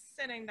I was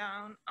sitting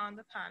down on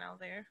the panel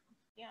there.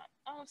 Yeah,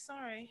 oh,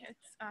 sorry,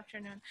 it's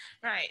afternoon.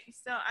 Right,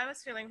 so I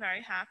was feeling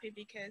very happy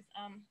because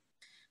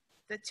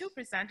the two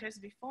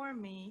presenters before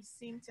me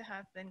seem to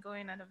have been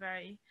going at a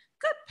very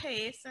good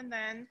pace. And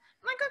then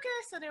I'm like, okay,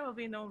 so there will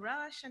be no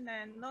rush. And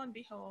then lo and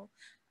behold,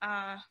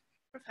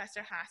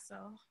 Professor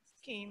Hassel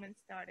came and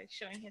started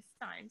showing his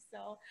time.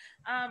 So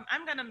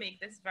I'm gonna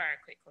make this very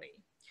quickly.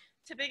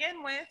 To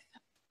begin with,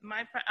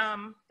 my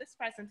this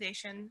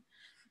presentation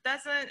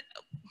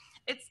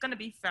it's gonna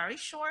be very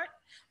short,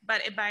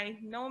 but it by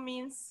no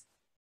means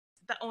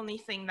the only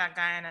thing that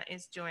Guyana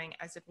is doing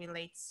as it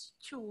relates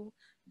to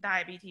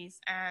diabetes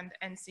and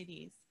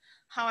NCDs.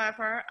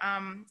 However,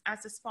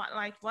 as the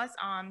spotlight was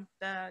on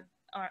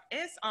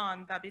is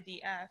on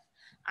WDF,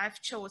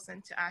 I've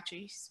chosen to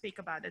actually speak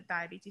about the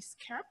Diabetes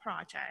Care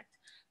Project,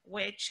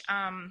 which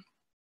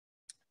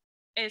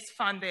is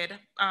funded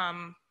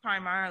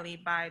primarily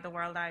by the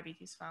World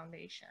Diabetes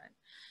Foundation.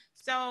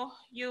 So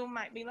you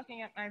might be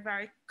looking at my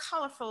very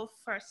colorful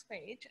first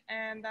page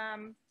and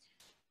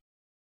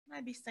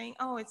might be saying,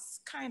 oh,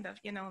 it's kind of,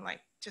 you know, like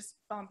just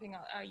bumping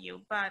out at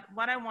you. But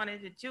what I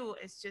wanted to do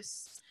is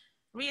just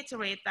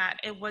reiterate that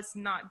it was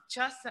not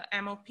just the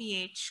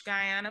MOPH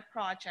Guyana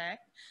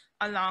project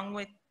along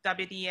with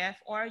WDF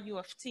or U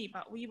of T,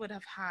 but we would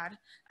have had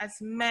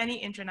as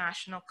many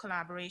international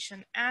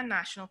collaboration and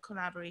national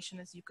collaboration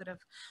as you could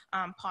have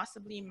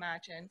possibly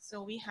imagined.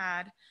 So we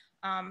had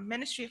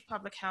Ministry of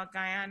Public Health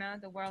Guyana,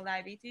 the World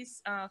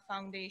Diabetes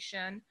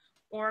Foundation,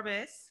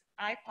 Orbis,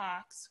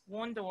 IPACS,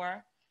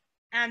 Wondor,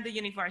 and the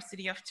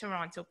University of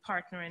Toronto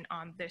partnering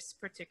on this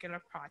particular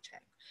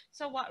project.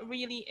 So what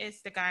really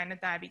is the Guyana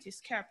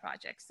Diabetes Care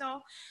Project?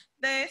 So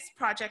this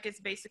project is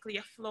basically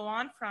a flow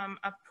on from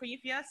a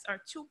previous or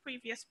two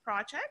previous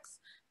projects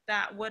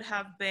that would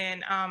have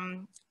been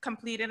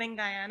completed in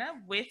Guyana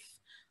with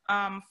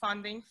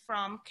funding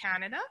from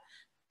Canada,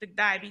 the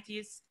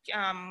Diabetes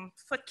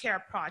Foot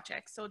Care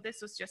Project. So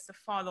this was just a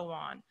follow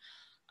on.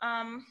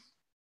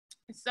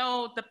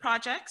 So the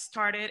project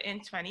started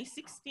in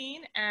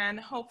 2016 and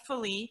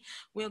hopefully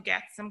we'll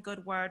get some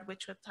good word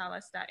which will tell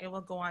us that it will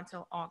go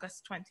until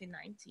August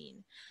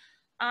 2019.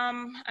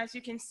 As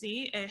you can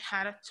see, it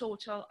had a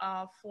total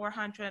of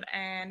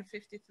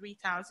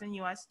 $453,000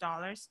 US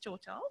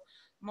total.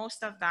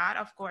 Most of that,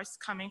 of course,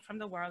 coming from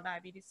the World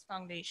Diabetes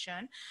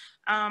Foundation.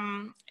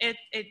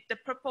 The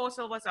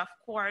proposal was, of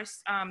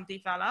course,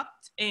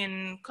 developed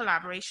in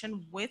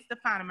collaboration with the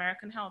Pan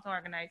American Health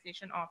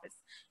Organization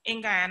office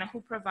in Guyana,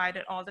 who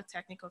provided all the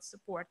technical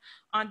support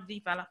on the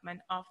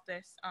development of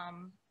this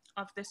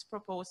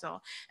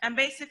proposal. And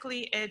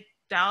basically, it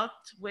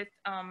dealt with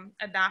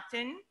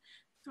adapting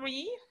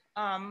 3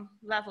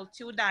 level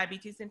 2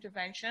 diabetes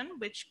intervention,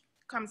 which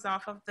comes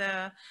off of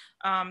the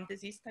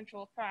disease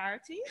control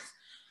priorities.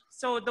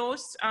 So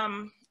those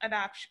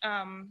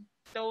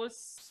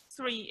those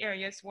 3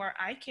 areas were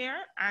eye care,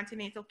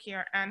 antenatal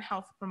care, and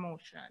health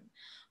promotion.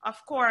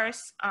 Of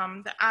course,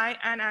 the eye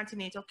and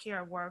antenatal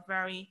care were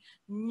very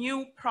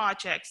new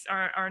projects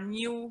or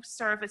new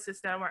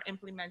services that were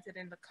implemented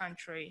in the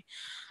country.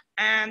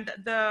 And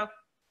the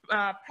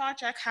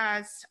project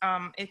has,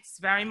 it's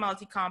very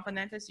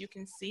multi-component. As you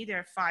can see, there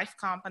are 5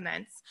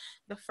 components.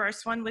 The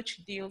first one,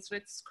 which deals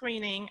with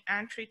screening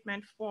and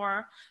treatment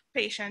for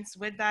patients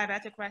with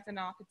diabetic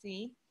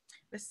retinopathy.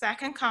 The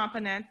second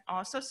component,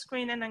 also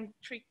screening and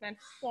treatment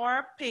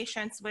for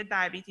patients with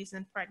diabetes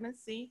in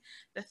pregnancy.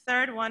 The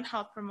third one,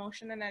 health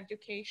promotion and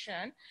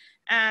education.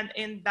 And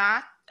in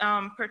that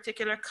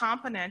particular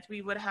component,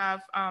 we would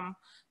have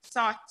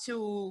sought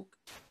to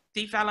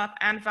develop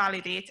and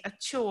validate a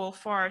tool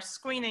for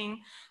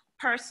screening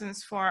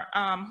persons for,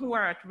 who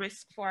are at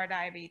risk for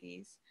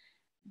diabetes.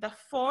 The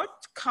fourth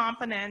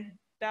component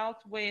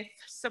dealt with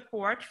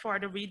support for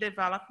the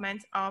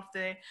redevelopment of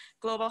the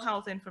Global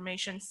Health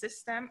Information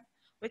System,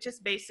 which is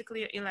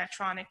basically an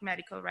electronic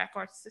medical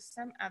record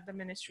system at the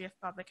Ministry of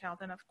Public Health.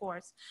 And of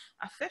course,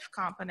 a fifth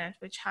component,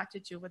 which had to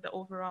do with the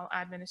overall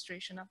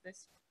administration of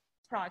this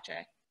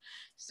project.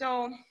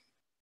 So,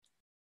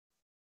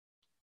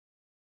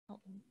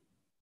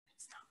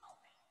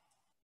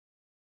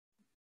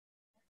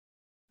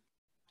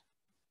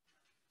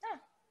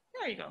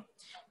 there you go.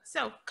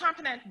 So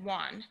component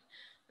 1,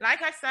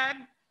 like I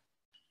said,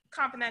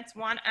 components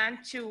 1 and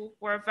 2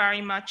 were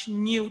very much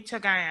new to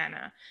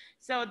Guyana.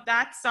 So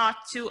that sought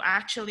to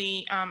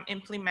actually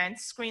implement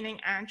screening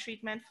and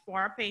treatment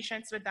for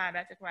patients with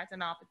diabetic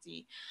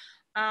retinopathy.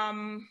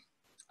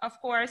 Of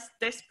course,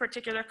 this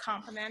particular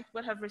component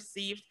would have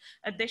received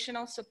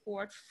additional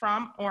support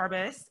from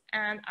Orbis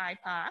and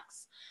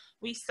IPACS.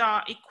 We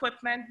saw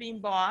equipment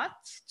being bought,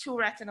 2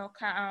 retinal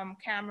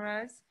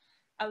cameras,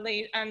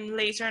 and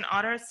laser and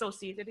other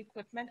associated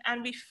equipment.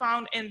 And we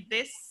found in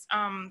this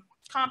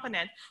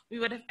component, we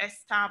would have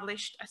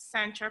established a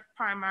center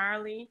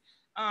primarily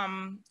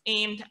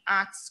aimed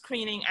at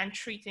screening and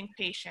treating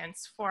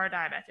patients for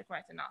diabetic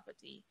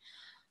retinopathy.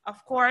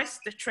 Of course,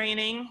 the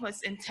training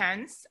was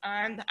intense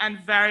and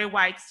very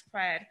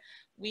widespread.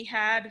 We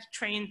had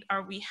trained,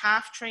 or we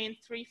have trained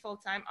 3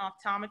 full-time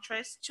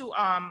optometrists, 2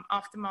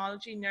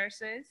 ophthalmology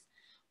nurses.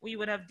 We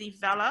would have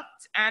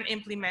developed and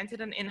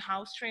implemented an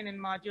in-house training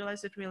module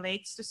as it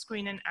relates to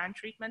screening and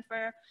treatment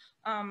for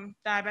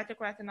diabetic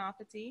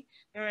retinopathy.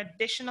 There are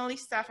additionally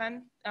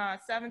 17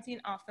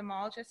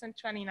 ophthalmologists and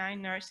 29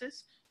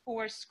 nurses who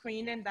were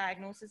screened in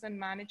diagnosis and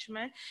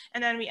management.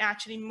 And then we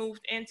actually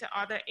moved into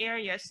other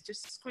areas to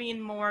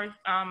screen more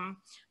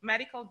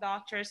medical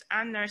doctors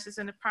and nurses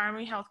in the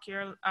primary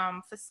healthcare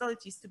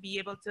facilities to be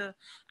able to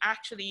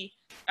actually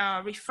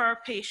refer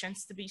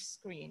patients to be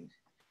screened.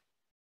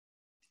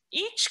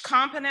 Each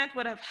component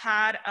would have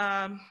had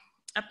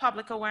a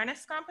public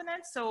awareness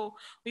component. So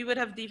we would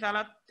have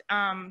developed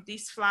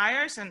these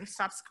flyers and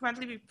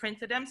subsequently we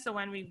printed them. So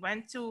when we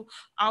went to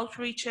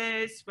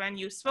outreaches, when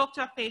you spoke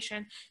to a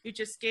patient, you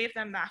just gave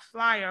them that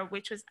flyer,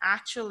 which was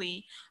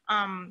actually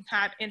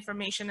had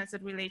information as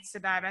it relates to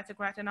diabetic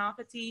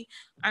retinopathy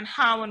and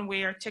how and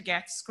where to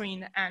get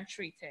screened and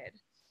treated.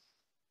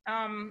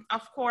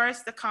 Of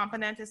course, the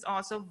component is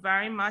also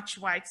very much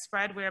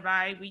widespread,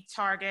 whereby we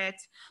target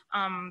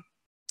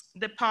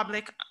the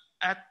public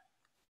at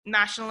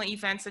national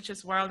events such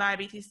as World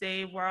Diabetes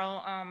Day,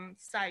 World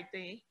Sight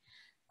Day.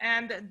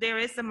 And there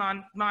is the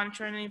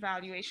monitoring and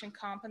evaluation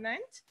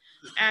component.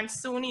 And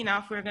soon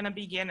enough, we're gonna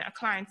begin a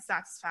client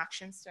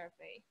satisfaction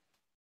survey.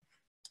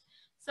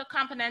 So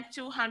component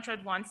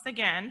 200, once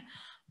again,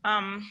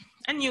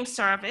 a new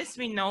service.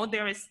 We know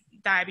there is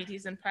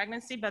diabetes in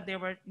pregnancy, but there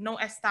were no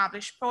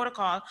established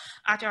protocol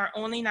at our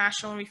only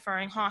national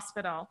referring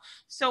hospital.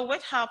 So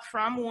with help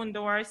from Wound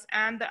Doors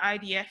and the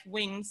IDF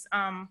Wings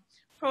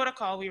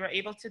protocol, we were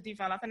able to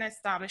develop and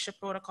establish a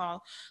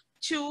protocol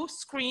to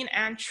screen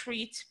and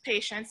treat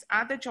patients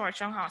at the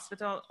Georgetown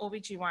Hospital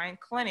OBGYN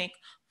clinic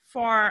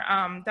for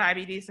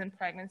diabetes in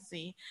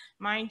pregnancy.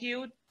 Mind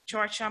you,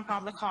 Georgetown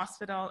Public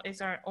Hospital is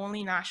our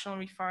only national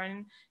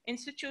referring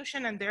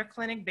institution, and their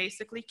clinic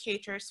basically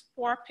caters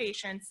for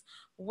patients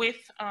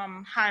with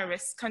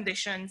high-risk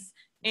conditions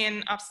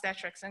in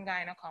obstetrics and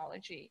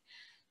gynecology.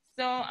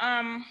 So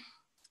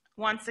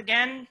once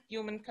again,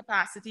 human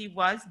capacity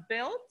was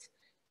built.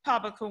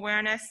 Public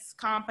awareness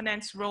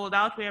components rolled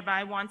out,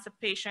 whereby once a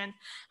patient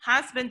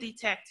has been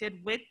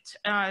detected with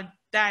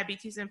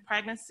diabetes in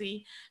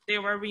pregnancy, there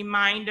were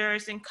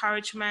reminders,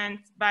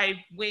 encouragement by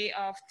way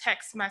of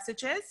text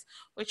messages,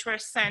 which were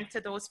sent to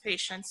those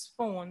patients'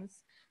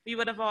 phones. We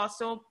would have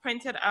also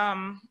printed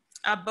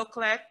a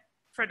booklet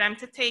for them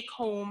to take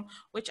home,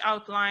 which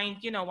outlined,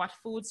 you know, what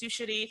foods you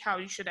should eat, how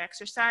you should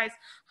exercise,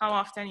 how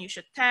often you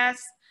should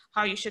test,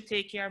 how you should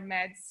take your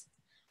meds.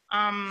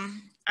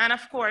 And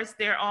of course,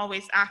 they're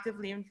always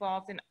actively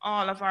involved in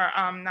all of our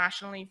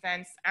national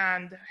events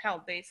and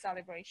Health Day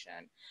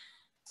celebration.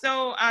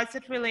 So as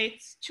it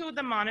relates to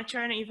the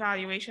monitoring and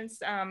evaluation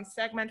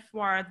segment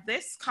for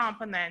this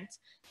component,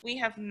 we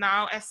have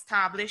now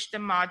established the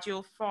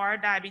module for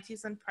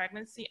diabetes and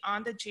pregnancy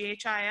on the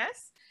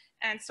GHIS.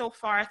 And so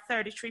far,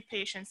 33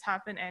 patients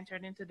have been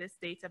entered into this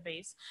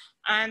database.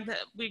 And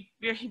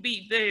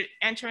the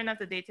entering of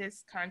the data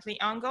is currently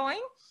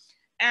ongoing.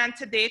 And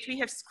to date, we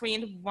have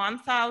screened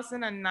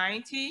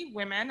 1,090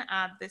 women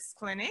at this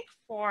clinic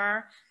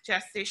for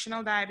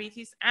gestational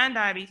diabetes and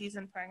diabetes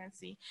in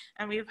pregnancy.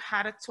 And we've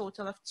had a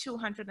total of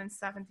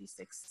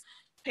 276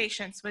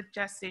 patients with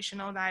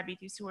gestational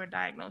diabetes who were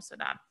diagnosed. So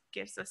that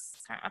gives us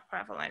a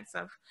prevalence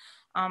of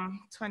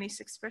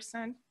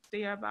 26%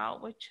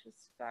 thereabout, which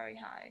is very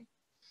high.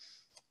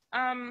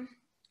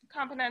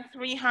 Component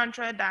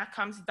 300, that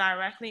comes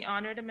directly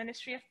under the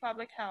Ministry of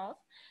Public Health.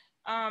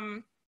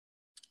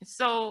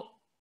 So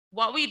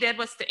what we did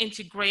was to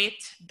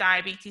integrate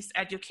diabetes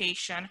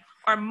education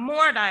or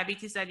more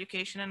diabetes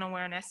education and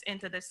awareness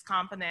into this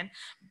component,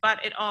 but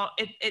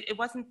it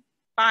wasn't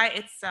by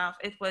itself.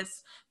 It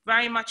was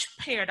very much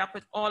paired up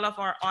with all of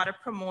our other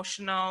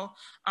promotional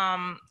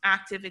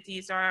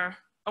activities, our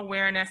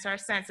awareness, our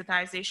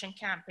sensitization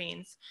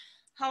campaigns.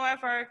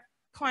 However,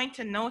 point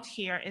to note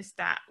here is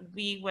that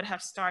we would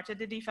have started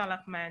the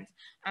development,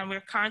 and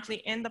we're currently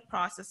in the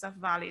process of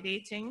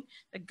validating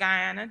the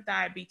Guyana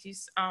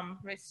diabetes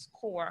risk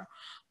score.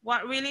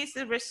 What really is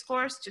the risk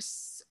score? Is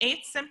just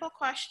 8 simple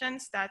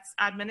questions that's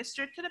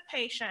administered to the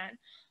patient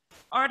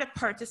or the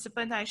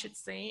participant, I should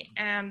say,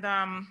 and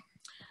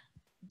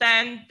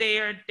then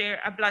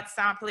a blood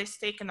sample is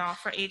taken off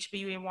for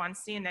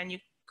HbA1c, and then you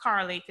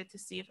correlate it to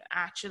see if it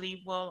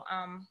actually will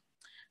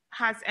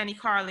has any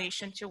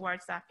correlation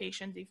towards that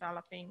patient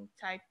developing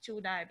type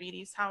 2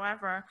 diabetes.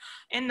 However,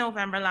 in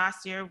November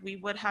last year, we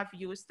would have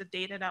used the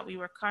data that we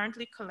were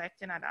currently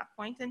collecting at that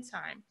point in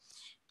time.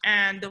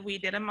 And we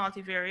did a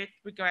multivariate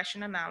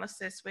regression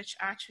analysis, which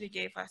actually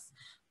gave us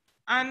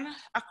an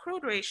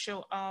accrued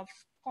ratio of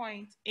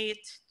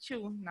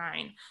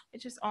 0.829,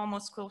 which is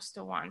almost close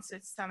to 1. So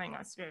it's telling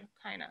us we're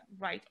kind of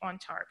right on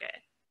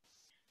target.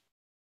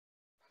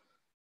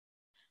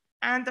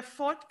 And the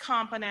fourth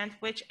component,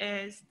 which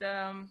is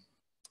the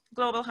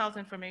Global Health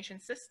Information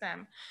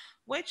System,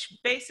 which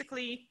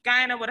basically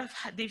Guyana would have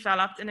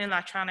developed an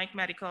electronic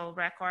medical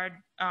record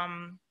a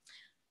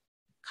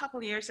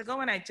couple years ago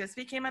when I just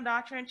became a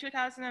doctor in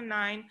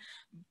 2009,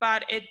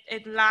 but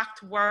it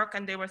lacked work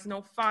and there was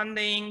no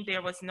funding,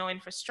 there was no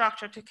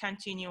infrastructure to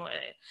continue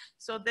it.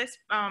 So this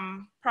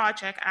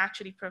project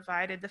actually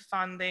provided the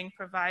funding,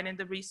 providing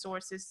the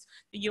resources,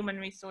 the human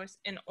resource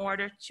in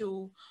order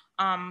to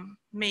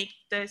make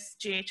this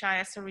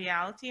GHIS a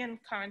reality. And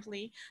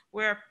currently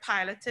we're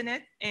piloting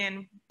it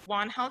in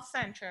one health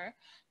center,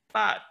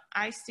 but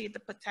I see the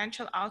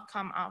potential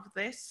outcome of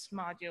this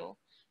module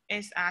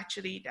is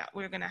actually that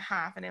we're gonna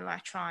have an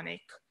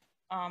electronic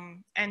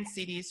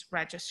NCDs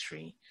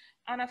registry.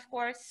 And of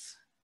course,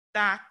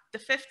 the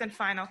fifth and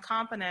final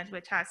component,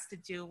 which has to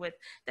do with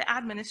the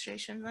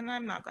administration, and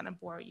I'm not going to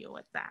bore you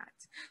with that.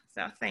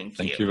 So thank you.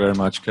 Thank you very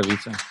much,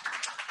 Kavita.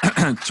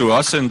 To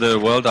us in the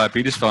World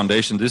Diabetes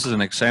Foundation, this is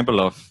an example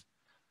of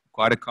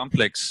quite a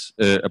complex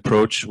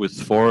approach with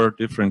 4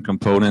 different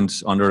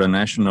components under a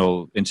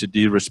national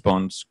NCD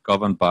response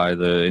governed by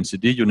the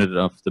NCD unit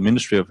of the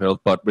Ministry of Health,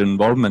 but with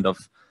involvement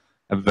of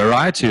a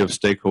variety of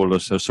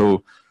stakeholders.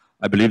 So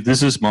I believe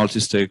this is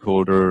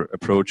multi-stakeholder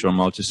approach or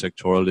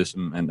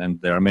multi-sectoralism,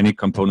 and there are many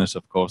components,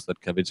 of course,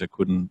 that Kavita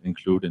couldn't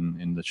include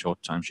in the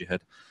short time she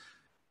had.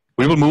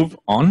 We will move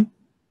on.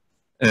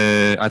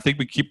 I think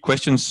we keep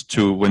questions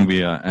to when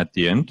we are at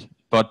the end.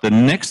 But the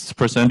next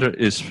presenter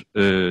is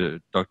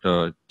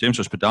Dr. James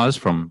Hospitales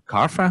from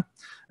CARPHA.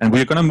 And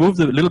we're going to move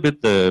a little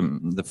bit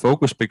the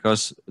focus,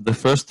 because the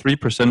first 3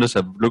 presenters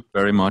have looked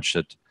very much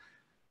at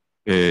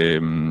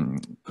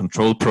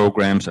control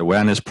programs,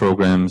 awareness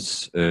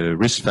programs,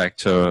 risk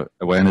factor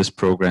awareness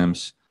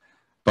programs.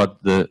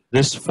 But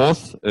this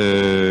 4th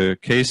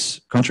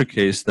country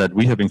case that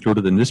we have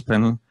included in this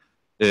panel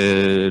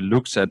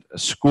looks at a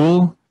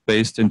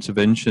school-based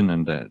intervention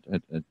and a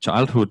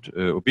childhood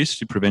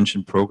obesity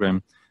prevention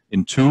program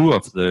in 2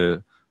 of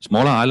the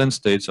smaller island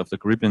states of the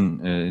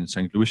Caribbean, in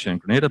St. Lucia and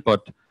Grenada,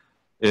 but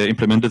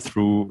implemented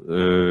through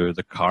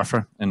the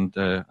CARPHA. And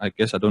I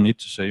guess I don't need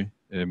to say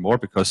more,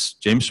 because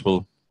James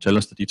will tell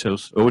us the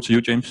details. Over to you,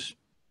 James.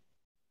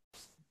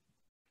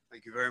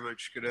 Thank you very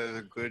much.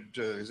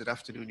 Is it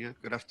afternoon yet?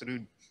 Good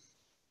afternoon.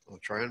 I'll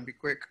try and be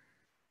quick.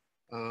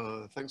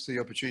 Thanks for the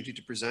opportunity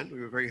to present. We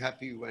were very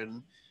happy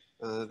when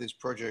this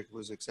project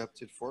was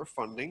accepted for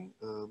funding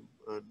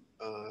and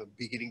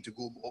beginning to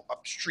go more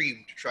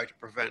upstream to try to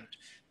prevent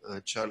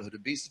childhood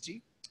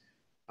obesity.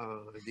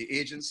 The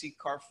agency,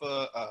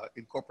 CARPHA,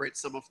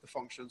 incorporates some of the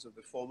functions of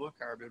the former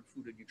Caribbean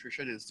Food and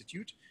Nutrition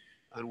Institute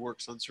and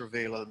works on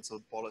surveillance,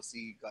 on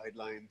policy,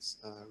 guidelines,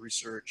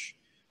 research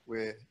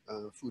where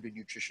food and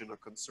nutrition are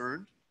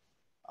concerned.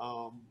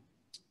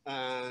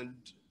 And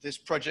this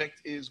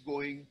project is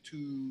going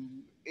to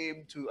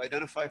aim to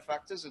identify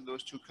factors in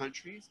those 2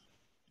 countries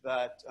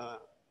that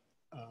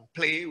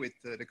play with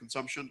the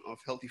consumption of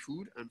healthy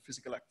food and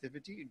physical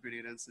activity in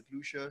Grenada and St.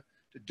 Lucia,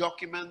 to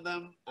document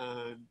them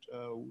and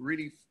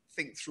really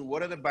think through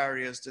what are the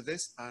barriers to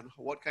this and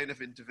what kind of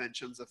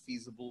interventions are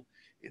feasible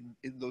in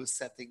those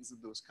settings in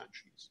those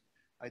countries.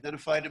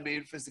 Identify the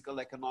main physical,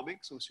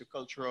 economic,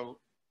 sociocultural,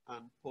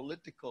 and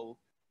political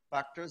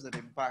factors that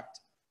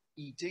impact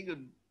eating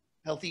and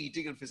healthy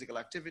eating and physical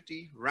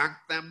activity, rank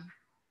them,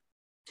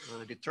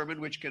 determine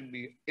which can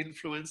be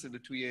influenced in the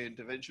 2-year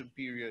intervention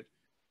period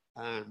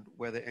and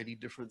whether any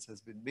difference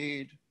has been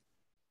made.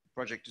 The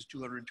project is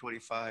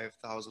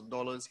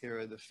 $225,000. Here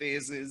are the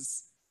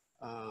phases: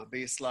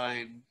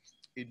 baseline,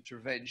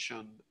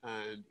 intervention,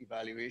 and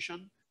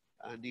evaluation.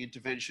 And the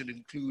intervention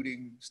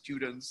including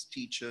students,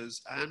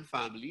 teachers, and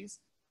families,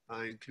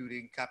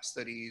 including CAP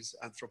studies,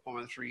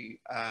 anthropometry,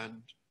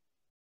 and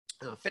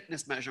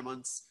fitness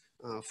measurements,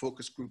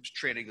 focus groups,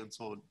 training, and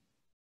so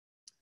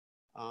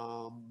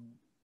on.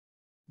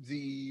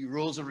 The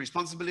roles and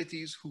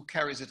responsibilities, who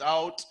carries it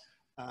out,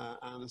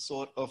 and the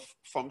sort of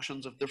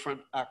functions of different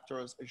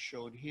actors is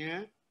shown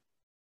here.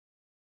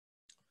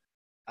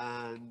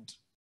 And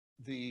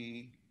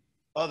the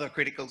other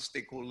critical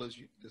stakeholders,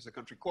 there's a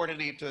country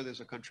coordinator, there's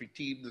a country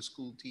team, the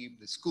school,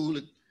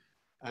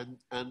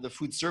 and the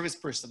food service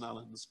personnel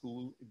in the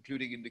school,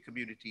 including in the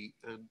community,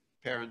 and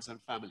parents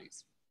and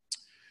families.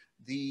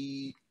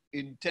 The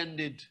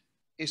intended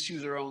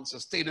issues around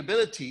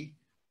sustainability,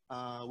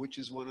 which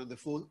is one of the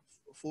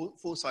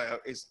foci,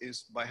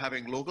 is by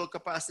having local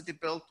capacity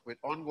built with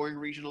ongoing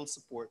regional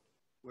support,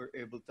 we're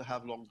able to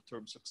have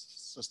long-term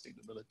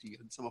sustainability.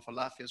 And some of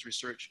Alafia's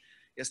research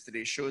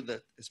yesterday showed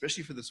that,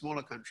 especially for the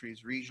smaller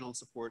countries, regional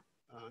support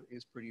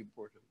is pretty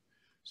important.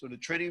 So the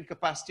training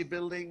capacity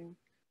building,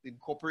 the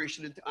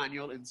incorporation into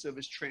annual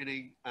in-service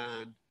training,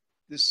 and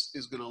this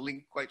is going to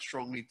link quite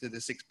strongly to the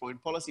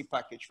 6-point policy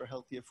package for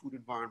healthier food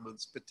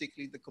environments,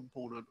 particularly the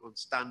component on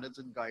standards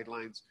and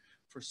guidelines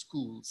for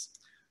schools.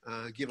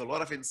 Give a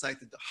lot of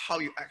insight into how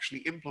you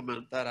actually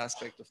implement that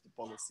aspect of the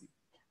policy.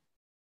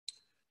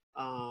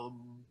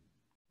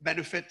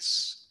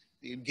 Benefits,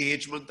 the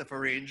engagement of a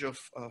range of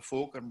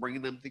folk and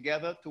bringing them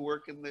together to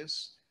work in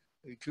this,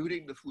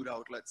 including the food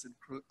outlets in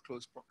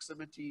close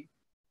proximity.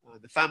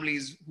 The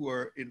families who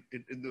are in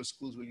those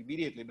schools will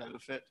immediately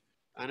benefit,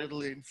 and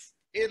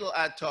it'll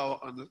add to our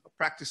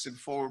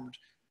practice-informed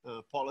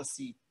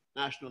policy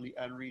nationally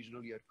and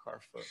regionally at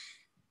CARPHA.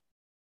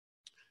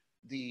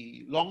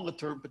 The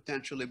longer-term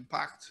potential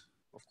impact,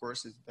 of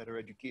course, is better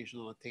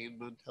educational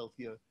attainment,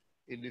 healthier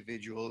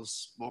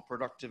individuals, more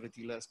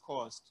productivity, less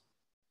cost.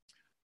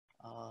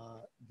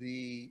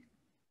 The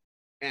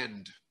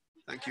end.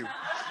 Thank you.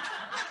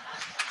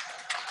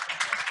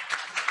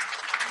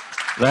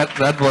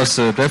 That was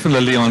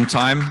definitely on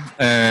time,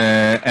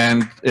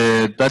 and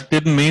that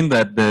didn't mean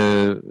that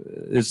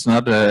it's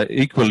not an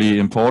equally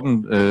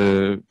important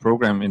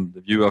program in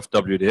the view of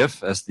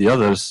WDF as the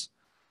others.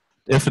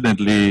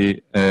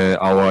 Definitely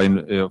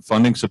our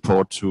funding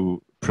support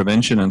to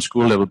prevention and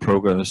school level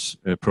programs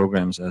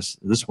as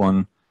this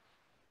one,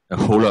 a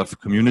whole of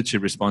community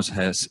response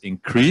has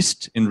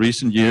increased in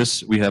recent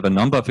years. We have a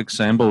number of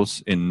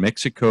examples in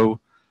Mexico,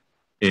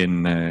 here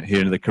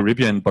in the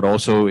Caribbean, but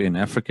also in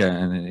Africa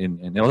and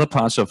in other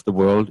parts of the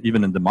world,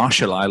 even in the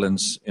Marshall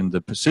Islands in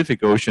the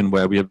Pacific Ocean,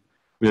 where we are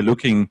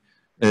looking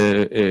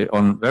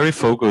on very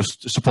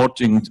focused,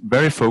 supporting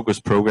very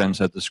focused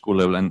programs at the school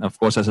level. And of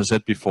course, as I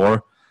said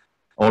before,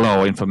 all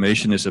our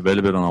information is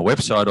available on our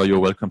website, or you're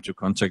welcome to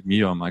contact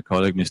me or my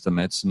colleague, Mr.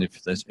 Madsen,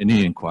 if there's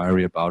any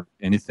inquiry about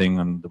anything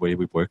on the way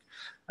we work.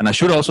 And I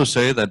should also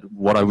say that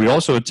what we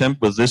also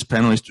attempt with this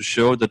panel is to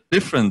show the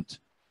different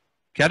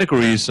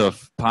categories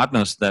of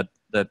partners that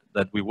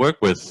we work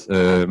with.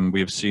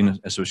 We've seen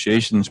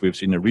associations, we've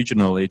seen a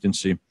regional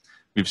agency,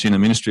 we've seen a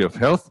Ministry of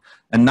Health,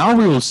 and now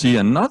we will see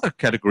another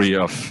category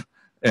of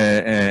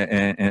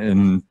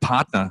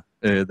partner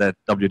that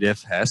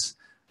WDF has.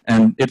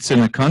 And it's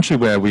in a country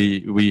where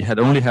we had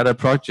only had a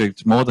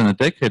project more than a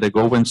decade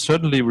ago, when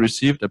suddenly we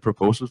received a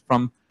proposal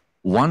from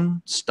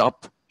One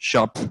Stop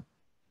Shop.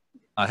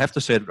 I have to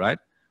say it right.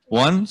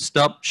 One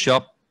Stop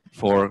Shop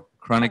for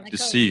chronic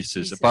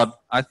diseases. But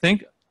I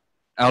think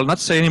I'll not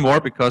say any more,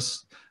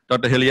 because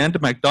Dr.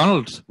 Helyante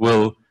McDonald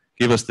will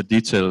give us the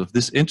detail of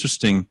this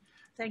interesting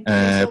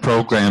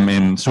program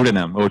in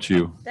Suriname. Over to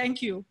you.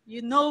 Thank you.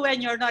 You know,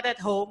 when you're not at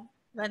home,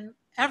 when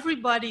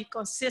everybody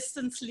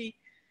consistently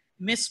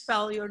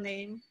misspell your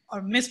name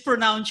or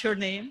mispronounce your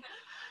name,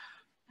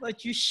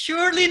 but you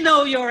surely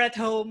know you're at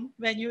home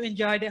when you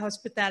enjoy the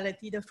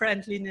hospitality, the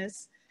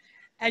friendliness,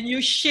 and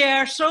you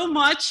share so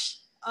much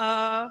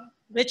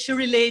which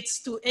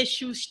relates to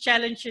issues,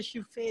 challenges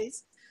you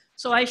face.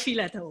 So I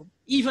feel at home,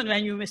 even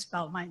when you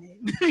misspell my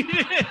name.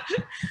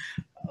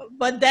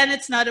 But then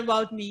it's not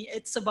about me.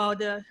 It's about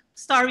the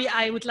story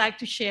I would like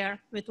to share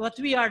with what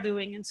we are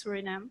doing in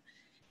Suriname.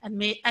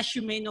 And as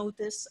you may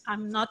notice,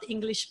 I'm not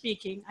English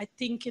speaking. I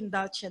think in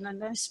Dutch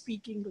and I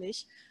speak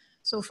English.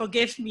 So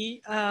forgive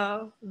me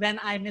when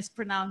I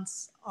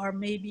mispronounce or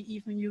maybe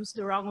even use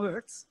the wrong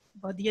words,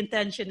 but the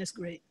intention is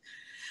great.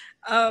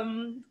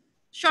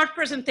 Short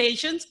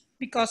presentations,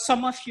 because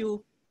some of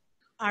you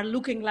are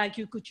looking like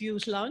you could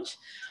use lunch.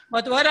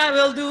 But what I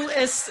will do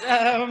is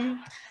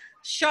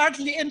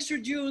shortly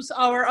introduce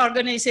our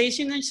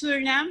organization in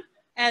Suriname,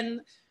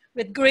 and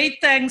with great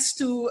thanks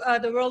to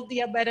the World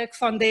Diabetic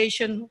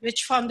Foundation,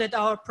 which funded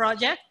our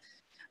project.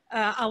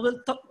 I will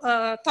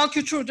talk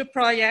you through the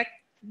project,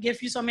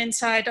 give you some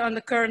insight on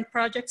the current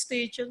project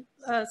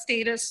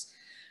status,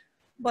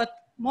 but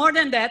more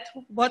than that,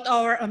 what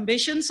our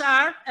ambitions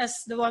are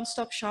as the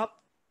one-stop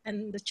shop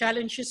and the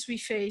challenges we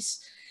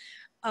face.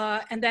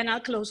 And then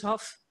I'll close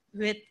off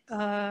with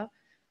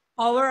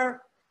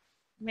our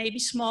maybe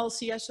small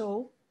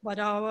CSO, but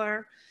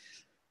our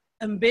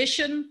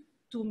ambition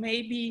to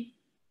maybe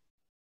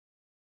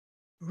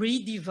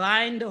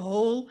redefine the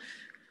whole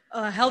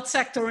health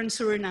sector in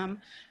Suriname,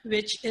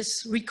 which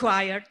is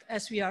required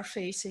as we are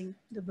facing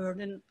the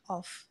burden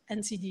of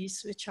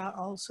NCDs, which are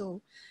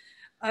also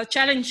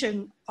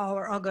challenging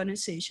our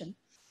organization.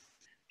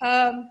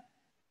 The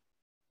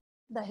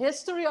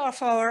history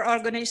of our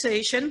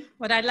organization,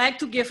 but I'd like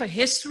to give a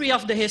history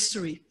of the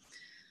history.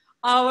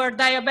 Our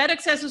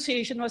Diabetics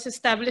Association was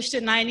established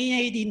in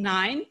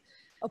 1989,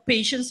 a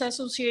patients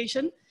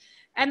association.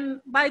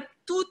 And by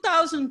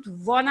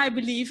 2001, I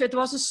believe, it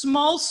was a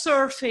small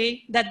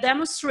survey that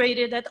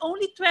demonstrated that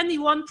only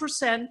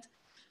 21%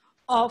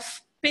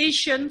 of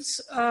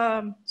patients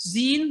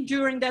seen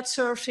during that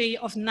survey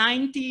of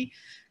 90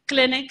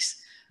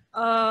 clinics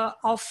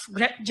of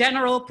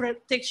general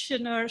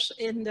practitioners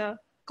in the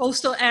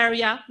coastal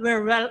area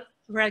were well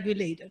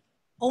regulated.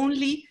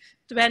 Only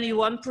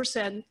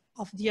 21%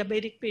 of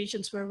diabetic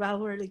patients were well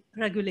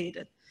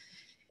regulated.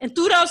 In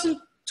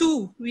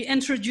 2002, we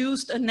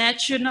introduced a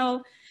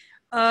national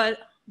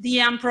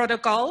DM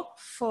protocol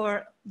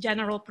for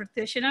general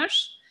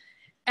practitioners.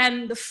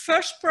 And the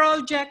first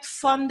project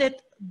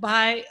funded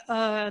by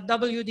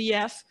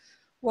WDF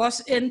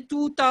was in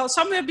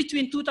somewhere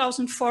between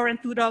 2004 and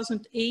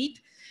 2008,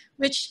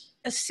 which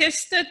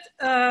assisted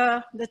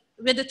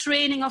with the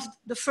training of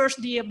the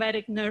first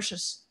diabetic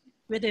nurses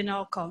within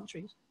our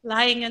country,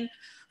 laying a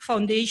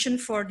foundation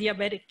for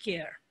diabetic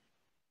care.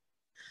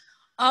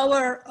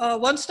 Our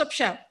one-stop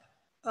shop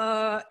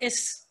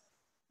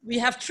we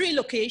have 3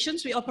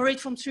 locations. We operate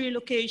from 3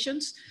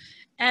 locations.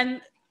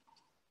 And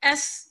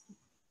as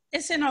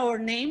is in our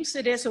names,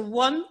 it is a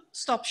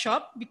one-stop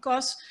shop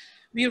because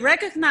we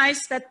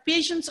recognize that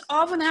patients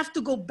often have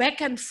to go back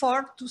and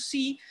forth to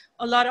see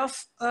a lot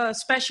of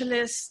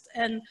specialists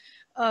and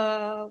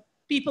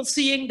people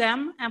seeing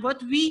them. And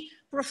what we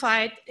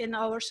provide in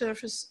our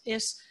service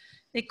is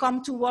they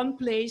come to one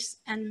place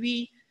and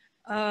we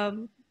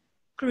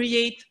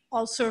create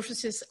all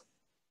services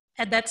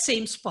at that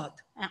same spot.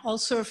 And all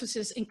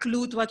services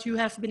include what you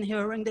have been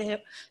hearing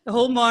the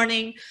whole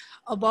morning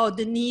about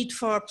the need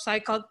for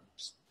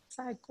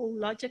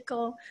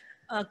psychological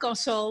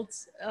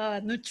consults,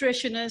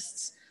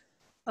 nutritionists,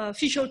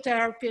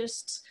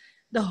 physiotherapists,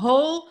 the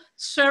whole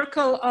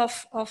circle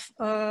of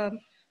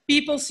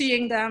people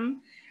seeing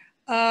them.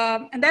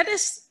 And that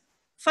is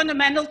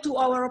fundamental to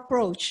our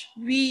approach.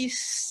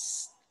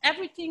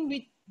 Everything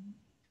we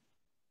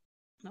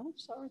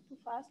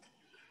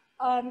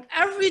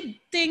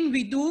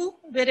do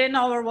within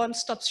our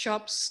one-stop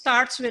shop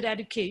starts with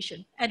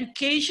education.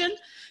 Education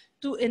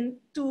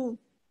to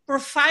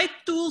provide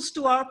tools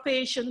to our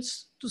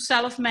patients to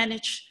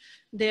self-manage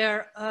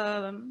their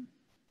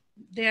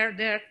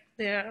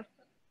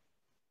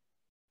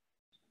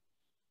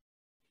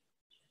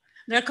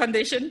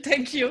condition.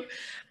 Thank you.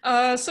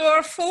 So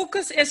our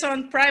focus is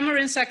on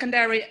primary and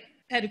secondary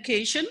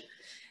education,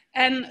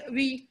 and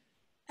we,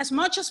 as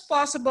much as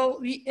possible,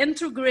 we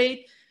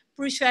integrate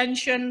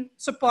prevention,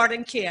 support,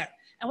 and care.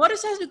 And what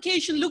does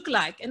education look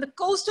like? In the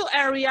coastal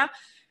area,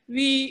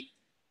 we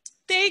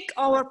take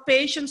our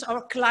patients,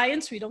 our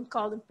clients, we don't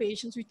call them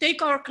patients, we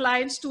take our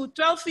clients to a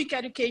 12-week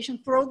education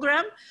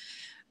program,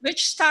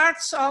 which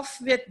starts off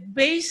with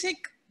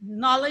basic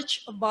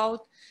knowledge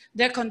about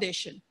their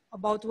condition,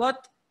 about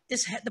what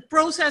is the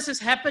process is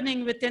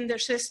happening within their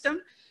system.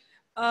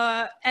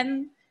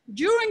 And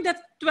during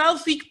that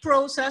 12-week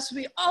process,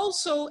 we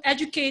also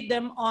educate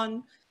them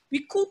on,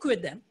 we cook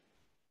with them.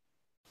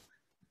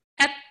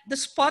 At the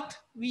spot,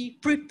 we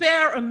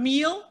prepare a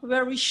meal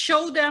where we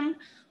show them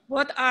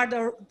what are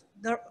the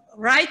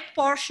right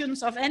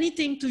portions of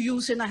anything to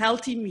use in a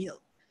healthy meal.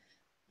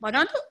 But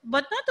not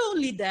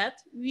only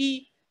that,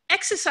 we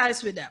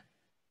exercise with them.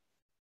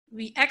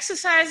 We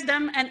exercise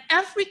them, and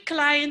every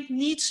client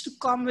needs to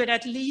come with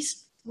at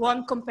least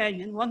one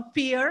companion, one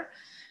peer,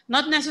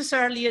 not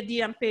necessarily a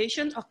DM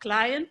patient or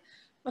client,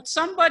 but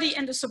somebody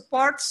in the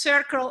support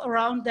circle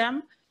around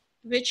them,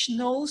 which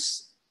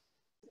knows,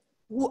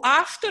 who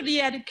after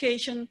the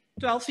education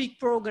 12-week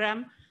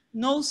program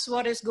knows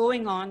what is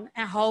going on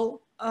and how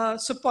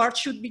support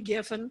should be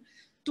given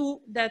to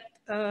that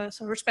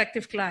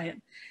respective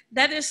client.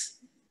 That is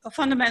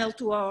fundamental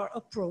to our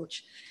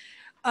approach.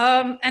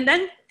 And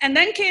then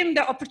came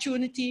the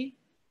opportunity,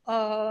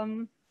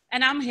 and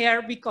I'm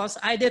here because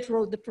I did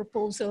wrote the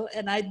proposal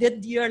and I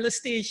did the early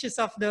stages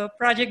of the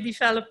project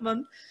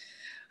development.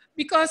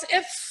 Because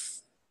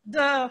if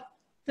the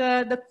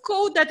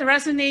quote that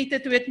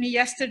resonated with me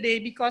yesterday,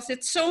 because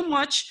it's so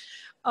much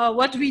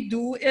what we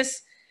do,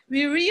 is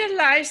we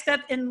realize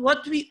that in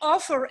what we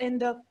offer in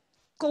the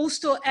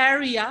coastal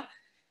area,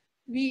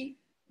 we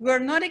were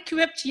not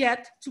equipped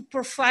yet to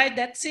provide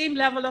that same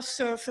level of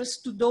service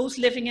to those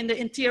living in the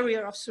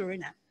interior of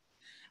Suriname.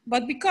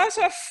 But because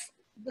of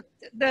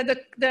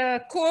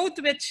the quote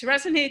which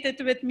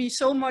resonated with me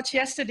so much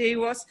yesterday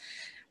was,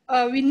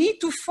 we need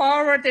to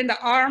forward in the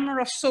armor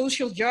of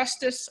social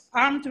justice,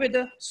 armed with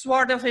a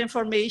sword of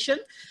information.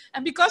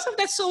 And because of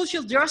that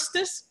social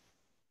justice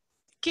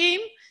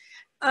came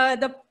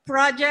the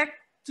project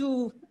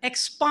to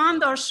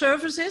expand our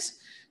services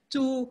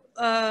to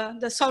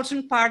the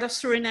southern part of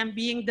Suriname,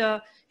 being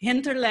the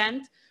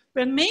hinterland,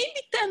 where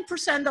maybe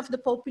 10% of the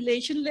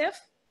population live,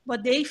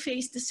 but they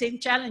face the same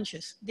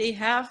challenges. They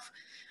have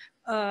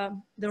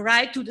the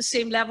right to the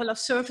same level of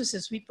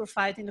services we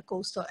provide in the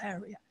coastal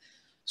area.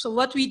 So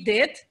what we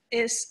did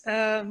is,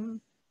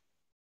 I'm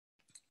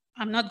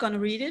not gonna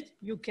read it,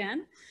 you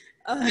can.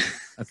 I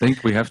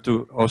think we have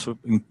to also,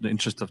 in the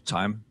interest of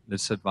time,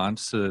 let's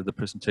advance the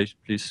presentation,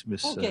 please,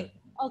 Ms. Okay,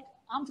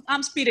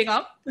 I'm speeding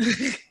up.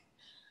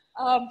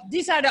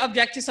 These are the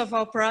objectives of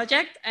our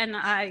project, and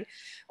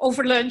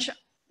over lunch,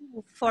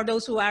 for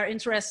those who are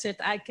interested,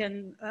 I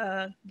can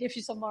give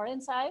you some more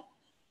insight.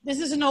 This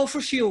is an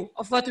overview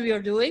of what we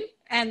are doing,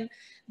 and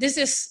this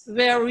is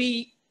where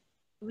we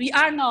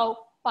are now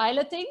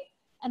piloting,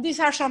 and these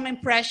are some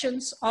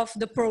impressions of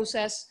the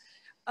process,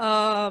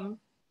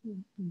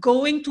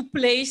 going to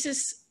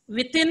places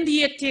within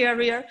the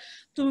interior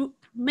to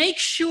make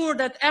sure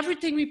that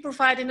everything we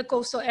provide in the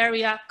coastal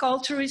area,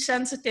 culturally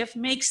sensitive,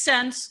 makes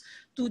sense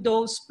to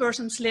those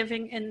persons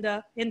living in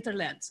the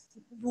hinterlands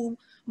who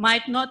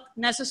might not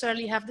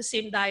necessarily have the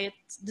same diet,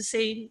 the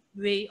same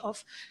way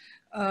of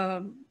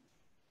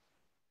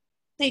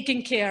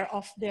taking care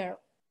of their.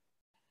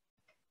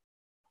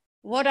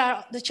 What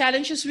are the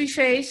challenges we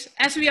face?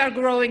 As we are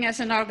growing as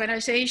an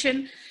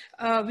organization,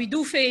 we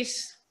do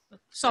face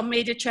some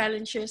major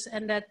challenges,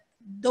 and that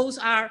those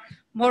are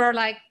more or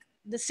like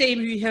the same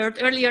we heard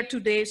earlier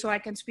today, so I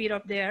can speed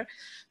up there.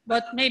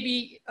 But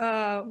maybe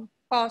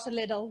pause a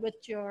little with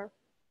your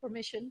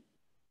permission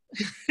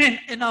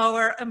in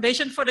our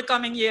ambition for the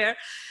coming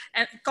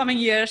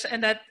years,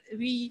 and that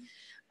we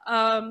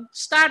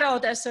start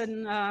out as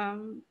an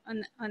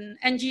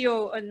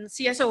NGO and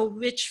CSO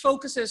which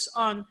focuses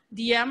on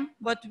DM,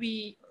 but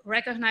we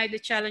recognize the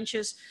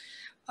challenges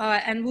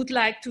and would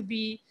like to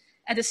be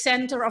at the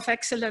center of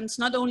excellence,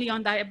 not only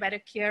on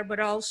diabetic care, but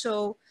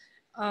also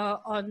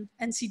on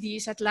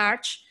NCDs at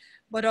large,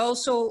 but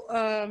also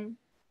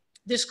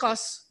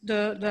discuss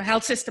the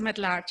health system at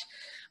large.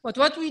 But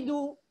what we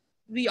do,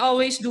 we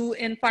always do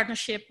in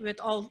partnership with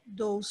all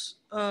those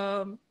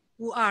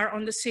who are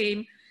on the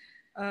same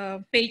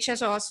page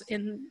as us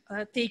in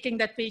taking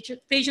that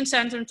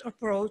patient-centered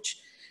approach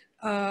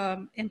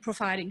in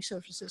providing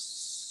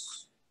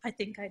services. I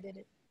think I did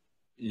it.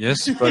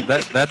 Yes, but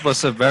that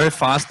was a very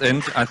fast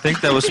end. I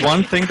think there was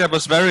one thing that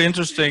was very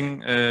interesting,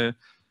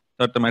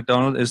 Dr.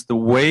 McDonald, is the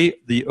way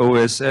the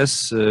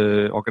OSS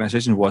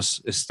organization was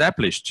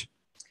established.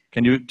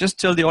 Can you just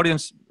tell the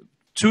audience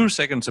 2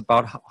 seconds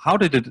about how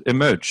did it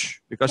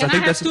emerge? Because Can I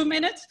think have that's 2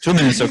 minutes. 2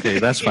 minutes. Okay,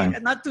 that's fine.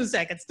 Not 2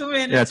 seconds. 2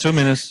 minutes. Yeah, 2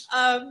 minutes.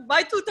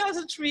 By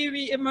 2003,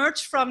 we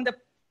emerged from the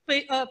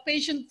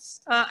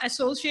Patients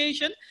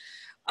Association,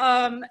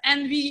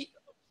 and we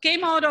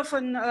came out of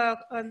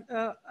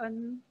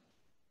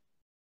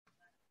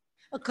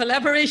a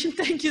collaboration,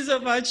 thank you so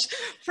much,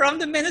 from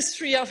the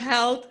Ministry of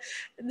Health,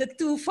 the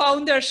 2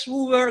 founders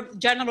who were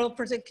general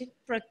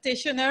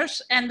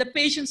practitioners, and the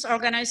patients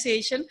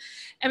organization.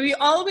 And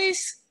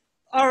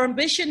our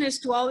ambition is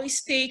to always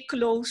stay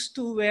close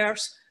to where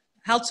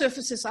health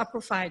services are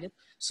provided.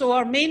 So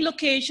our main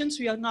locations,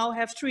 we now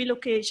have 3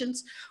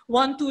 locations,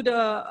 one to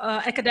the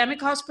academic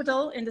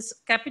hospital in the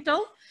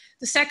capital,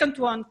 the second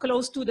one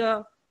close to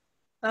the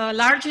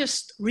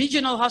largest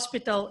regional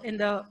hospital in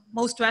the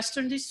most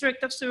western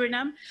district of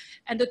Suriname.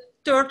 And the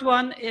third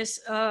one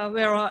is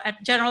where our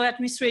general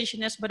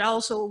administration is, but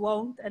also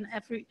WOUND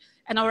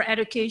and our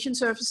education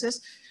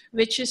services,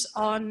 which is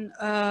in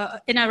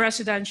a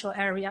residential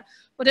area.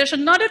 But there's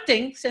another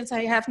thing, since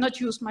I have not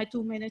used my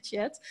 2 minutes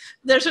yet,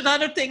 there's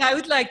another thing I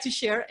would like to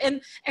share.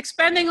 In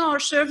expanding our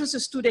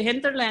services to the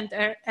hinterland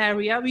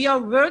area, we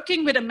are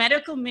working with a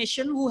medical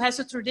mission who has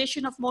a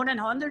tradition of more than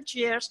 100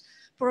 years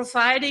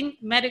providing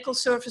medical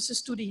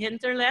services to the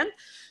hinterland.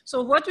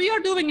 So what we are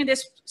doing in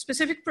this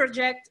specific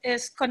project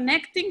is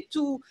connecting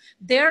to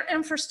their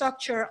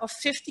infrastructure of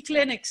 50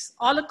 clinics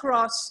all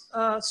across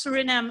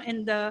Suriname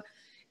in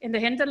the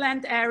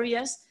hinterland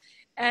areas,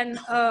 and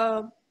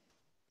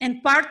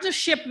in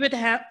partnership with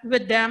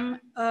them,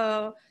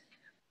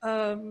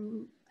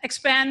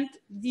 expand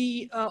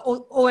the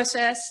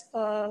OSS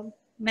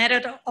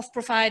method of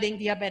providing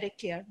diabetic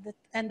care.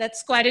 And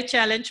that's quite a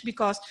challenge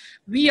because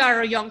we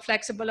are a young,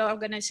 flexible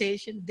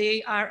organization.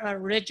 They are a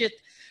rigid,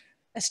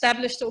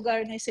 established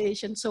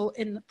organization. So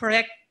in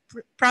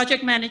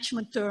project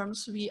management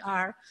terms, we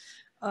are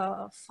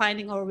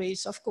finding our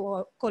ways of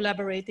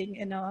collaborating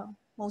in a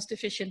most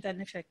efficient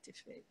and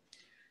effective way.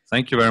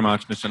 Thank you very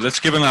much, Mr. Let's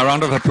give a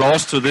round of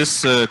applause to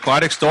this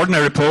quite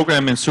extraordinary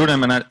program in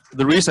Suriname. And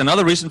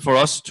another reason for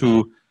us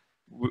to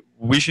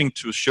wishing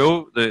to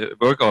show the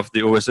work of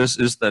the OSS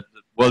is that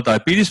the World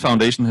Diabetes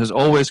Foundation has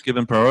always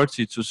given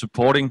priority to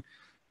supporting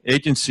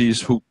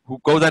agencies who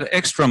go that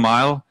extra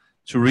mile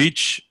to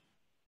reach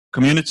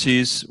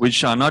communities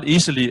which are not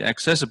easily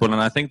accessible.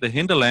 And I think the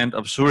hinterland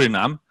of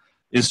Suriname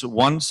is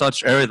one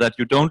such area that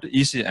you don't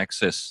easily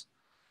access.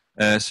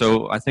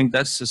 So I think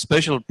that's a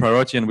special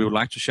priority, and we would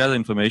like to share the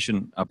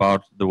information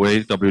about the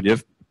way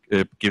WDF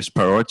gives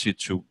priority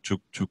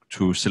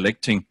to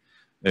selecting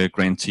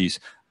grantees.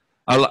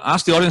 I'll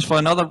ask the audience for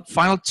another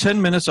final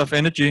 10 minutes of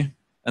energy,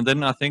 and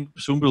then I think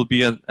soon we'll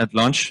be at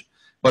lunch.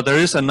 But there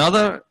is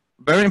another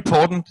very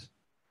important,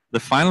 the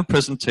final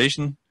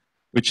presentation,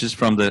 which is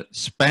from the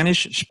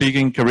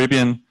Spanish-speaking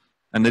Caribbean,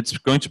 and it's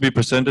going to be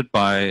presented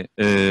by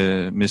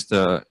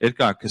Mr.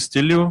 Edgar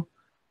Castillo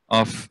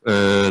of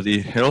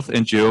the health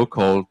NGO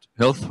called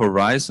Health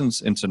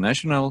Horizontes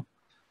International,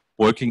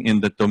 working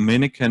in the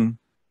Dominican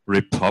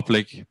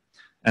Republic.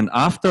 And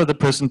after the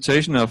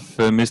presentation of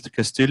Mr.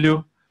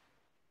 Castillo,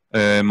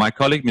 my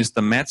colleague,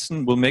 Mr.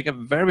 Madsen, will make a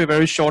very,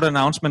 very short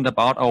announcement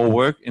about our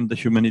work in the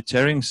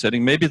humanitarian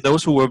setting. Maybe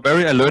those who were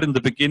very alert in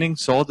the beginning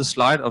saw the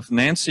slide of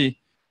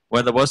Nancy,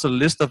 where there was a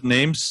list of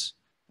names,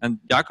 and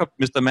Jakob,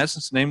 Mr.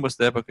 Madsen's name was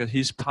there because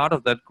he's part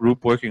of that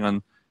group working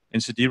on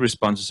NCD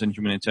responses in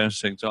humanitarian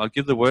setting. So I'll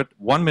give the word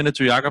 1 minute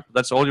to Jakob,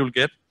 that's all you'll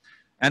get.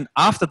 And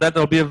after that,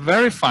 there'll be a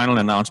very final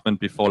announcement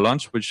before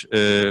lunch, which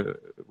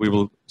we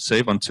will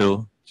save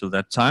until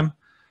that time.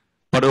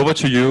 But over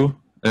to you,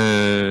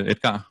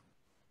 Edgar.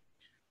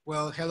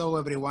 Well, hello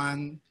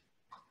everyone.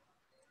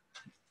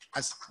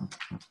 As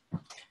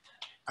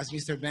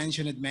Mr.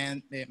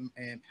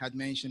 had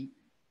mentioned,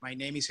 my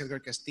name is Edgar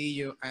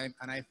Castillo, and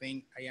I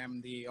think I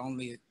am the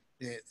only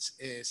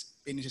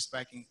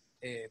Spanish-speaking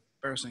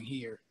person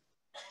here.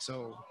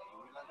 So,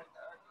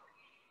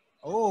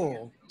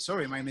 oh,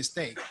 sorry, my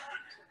mistake.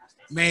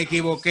 Me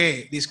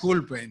equivoqué,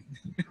 disculpen.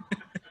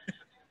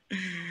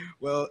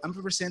 Well, I'm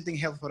representing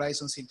Health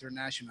Horizontes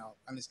International,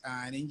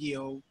 an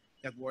NGO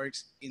that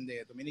works in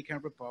the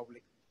Dominican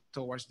Republic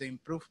towards the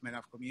improvement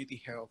of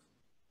community health,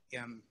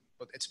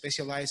 but it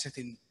specializes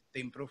in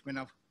the improvement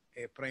of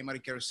primary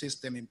care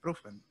system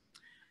improvement.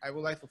 I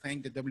would like to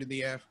thank the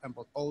WDF and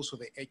but also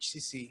the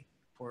HCC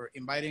for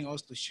inviting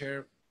us to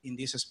share in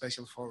this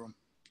special forum.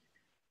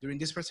 During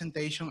this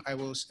presentation, I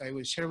will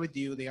share with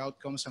you the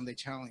outcomes and the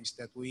challenge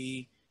that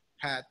we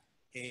had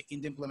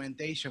in the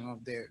implementation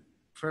of the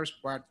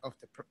first part of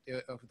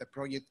the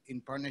project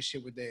in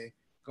partnership with the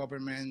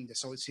government, the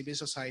civil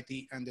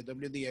society, and the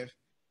WDF,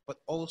 but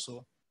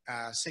also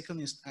a second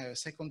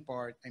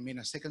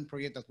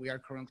project that we are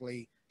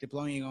currently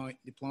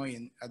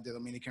deploying at the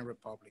Dominican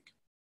Republic.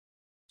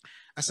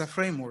 As a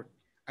framework,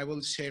 I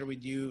will share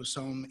with you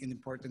some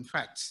important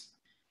facts.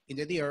 In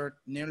the DR,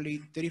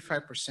 nearly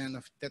 35%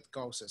 of death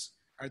causes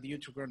are due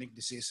to chronic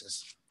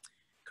diseases.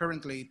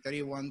 Currently,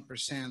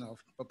 31% of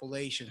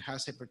population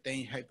has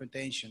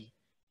hypertension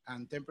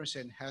and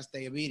 10% has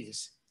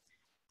diabetes.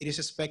 It is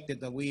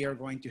expected that we are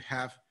going to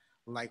have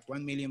like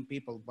 1 million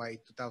people by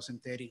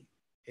 2030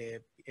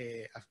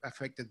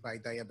 affected by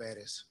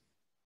diabetes.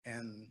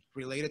 And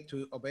related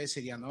to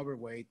obesity and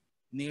overweight,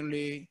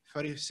 nearly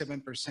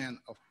 37%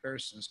 of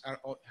persons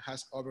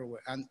has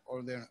overweight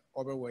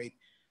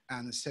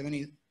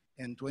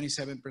and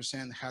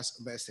 27% has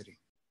obesity.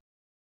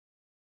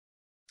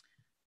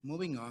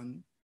 Moving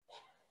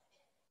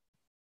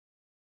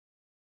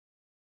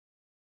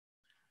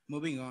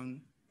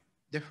on,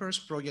 the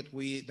first project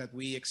that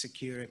we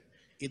executed,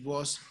 it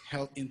was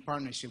held in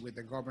partnership with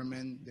the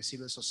government, the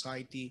civil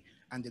society,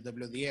 and the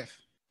WDF.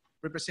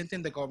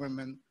 Representing the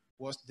government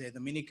was the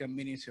Dominican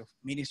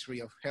Ministry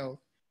of Health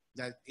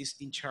that is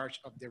in charge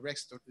of the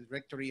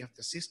directory of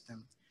the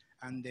system,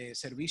 and the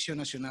Servicio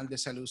Nacional de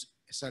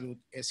Salud,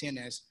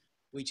 SNS,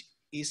 which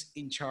is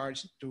in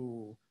charge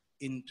to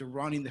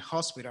running the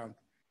hospital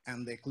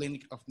and the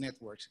clinic of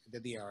networks,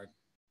 the DR.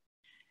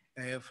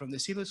 From the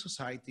civil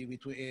society,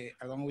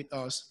 along with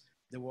us,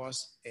 there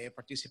was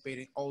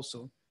participating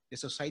also the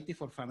Society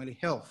for Family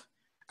Health,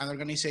 an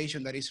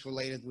organization that is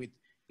related with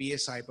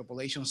PSI,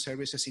 Population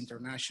Services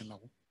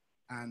International,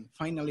 and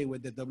finally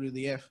with the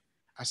WDF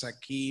as a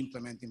key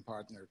implementing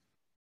partner.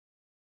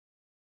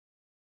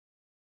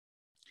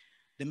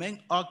 The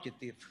main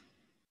objective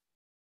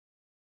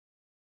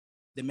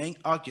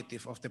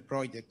of the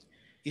project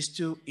is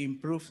to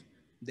improve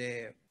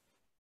the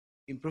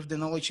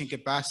knowledge and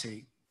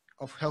capacity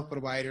of health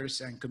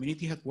providers and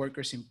community health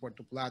workers in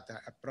Puerto Plata,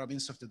 a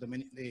province of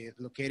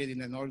located in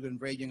the northern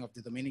region of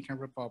the Dominican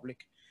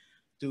Republic,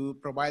 to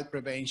provide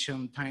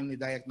prevention, timely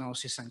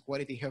diagnosis, and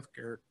quality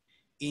healthcare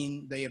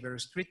in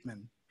diabetes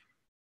treatment.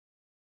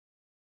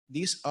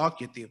 This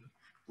objective,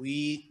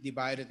 we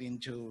divided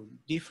into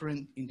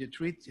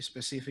three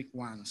specific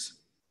ones.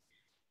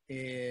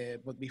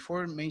 But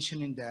before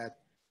mentioning that,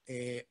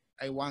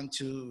 I want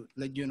to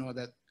let you know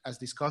that, as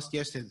discussed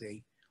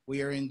yesterday,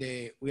 we are in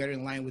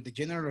line with the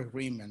general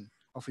agreement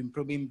of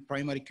improving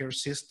primary care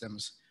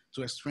systems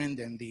to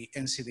strengthen the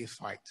NCD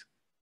fight.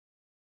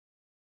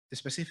 The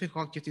specific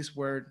objectives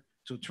were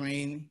to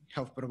train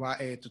health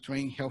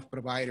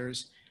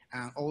providers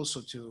and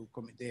also to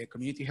the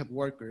community health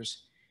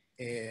workers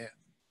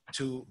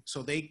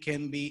so they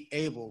can be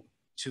able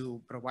to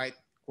provide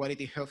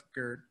quality health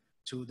care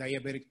to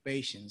diabetic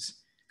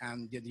patients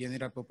and the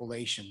general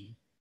population.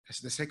 As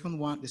the second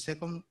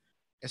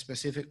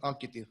specific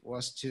objective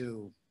was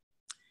to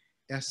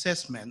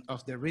assessment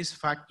of the risk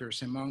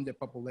factors among the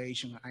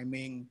population. I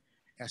mean,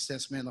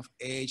 assessment of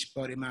age,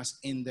 body mass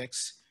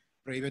index,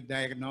 private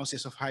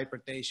diagnosis of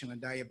hypertension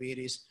and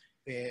diabetes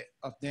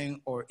of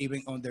them or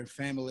even on their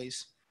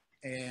families,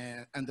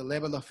 and the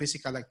level of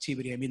physical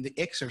activity. I mean, the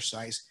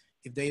exercise,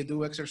 if they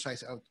do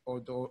exercise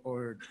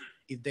or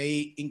if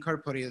they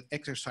incorporate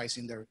exercise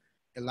in their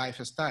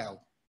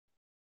lifestyle.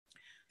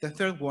 The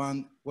third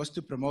one was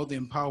to promote the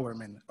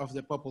empowerment of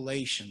the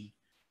population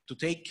to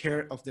take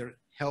care of their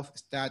health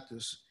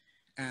status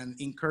and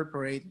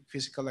incorporate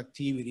physical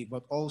activity,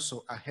 but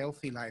also a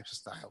healthy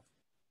lifestyle.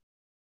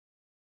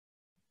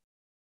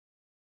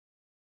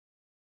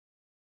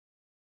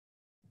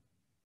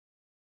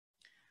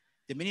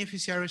 The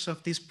beneficiaries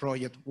of this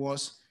project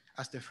was,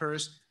 as the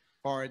first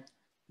part,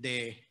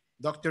 the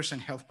doctors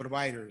and health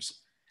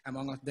providers.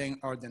 Among them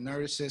are the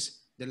nurses,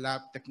 the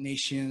lab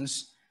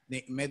technicians,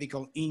 the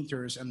medical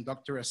interns and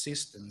doctor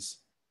assistants.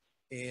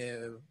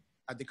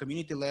 At the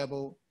community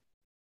level,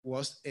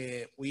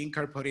 we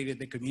incorporated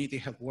the community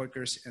health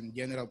workers and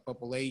general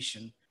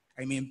population.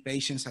 I mean,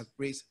 patients at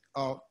risk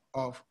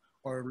of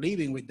or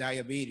living with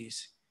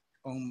diabetes.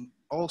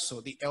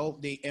 Also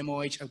the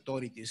MOH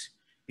authorities,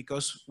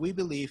 because we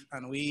believe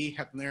and we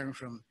have learned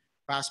from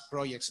past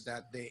projects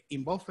that the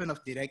involvement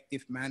of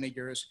directive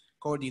managers,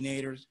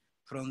 coordinators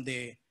from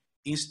the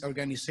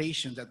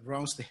organization that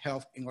runs the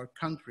health in our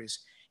countries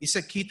is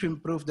a key to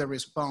improve the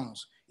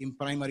response in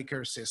primary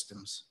care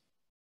systems.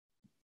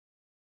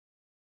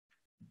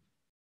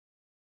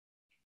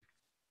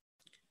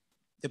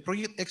 The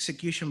project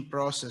execution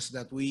process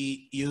that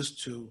we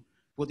used to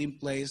put in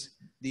place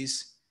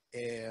this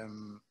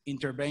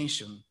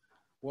intervention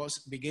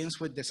begins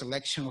with the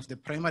selection of the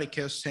primary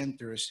care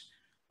centers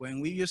when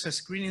we use a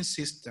screening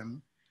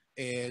system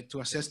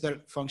to assess their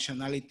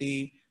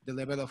functionality, the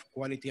level of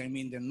quality, I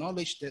mean the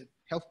knowledge that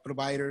health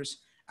providers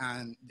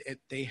and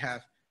they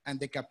have and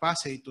the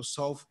capacity to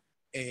solve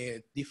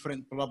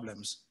different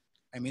problems,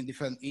 I mean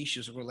different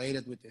issues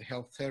related with the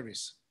health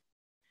service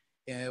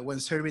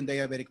when serving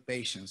diabetic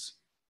patients.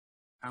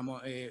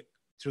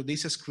 Through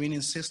this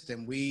screening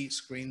system, we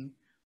screen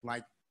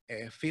like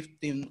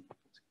 15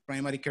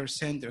 primary care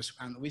centers,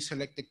 and we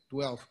selected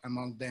 12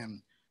 among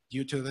them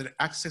due to their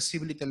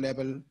accessibility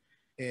level,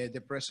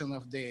 the presence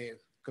of the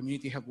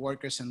community health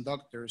workers and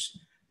doctors,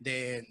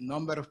 the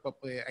number of,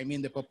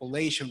 the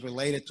population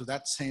related to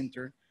that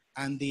center,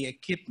 and the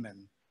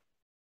equipment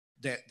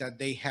that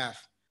they have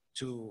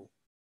to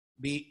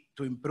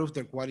improve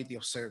their quality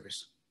of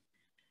service.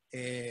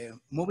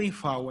 Moving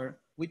forward,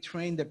 we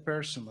train the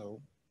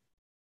personnel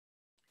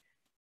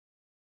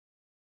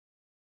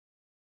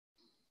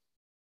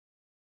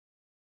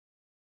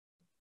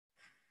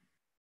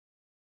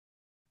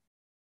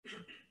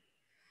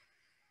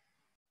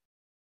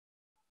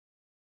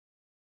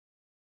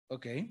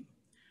Okay,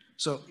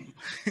 so,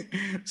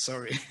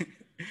 sorry.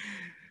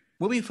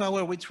 Moving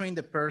forward, we train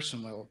the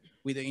personnel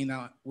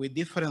with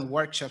different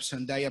workshops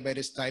on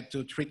diabetes type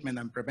 2 treatment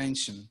and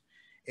prevention,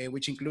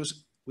 which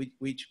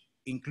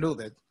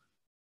included,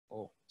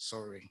 oh,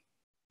 sorry.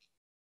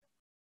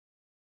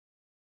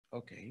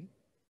 Okay.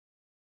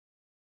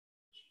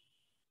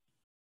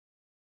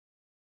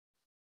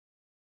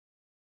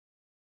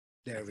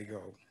 There we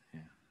go.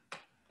 Yeah.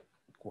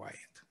 Quiet.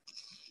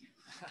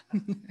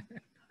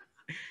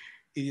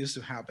 It used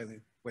to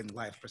happen when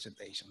live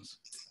presentations.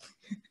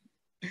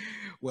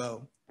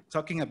 Well,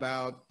 talking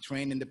about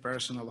training the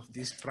personnel of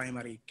these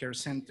primary care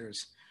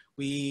centers,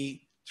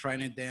 we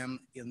trained them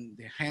in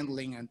the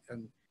handling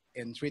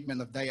and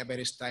treatment of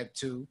diabetes type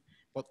 2,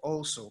 but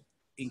also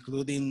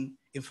including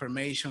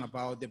information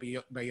about the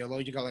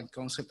biological and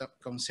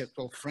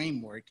conceptual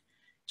framework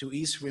to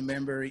ease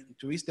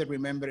the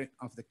remembering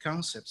of the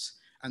concepts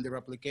and their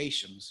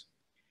applications.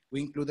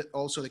 We included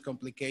also the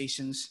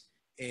complications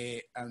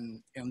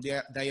and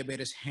the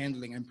diabetes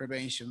handling and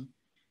prevention.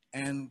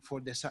 And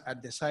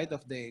at the side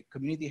of the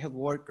community health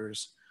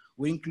workers,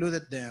 we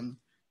included them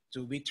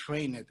to be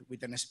trained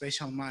with a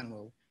special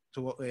manual,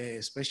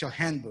 a special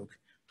handbook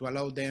to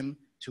allow them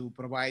to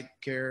provide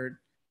care,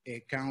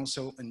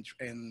 counsel, and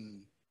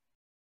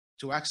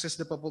to access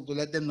the people, to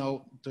let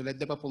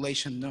the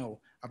population know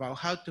about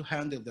how to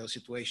handle the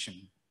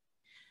situation.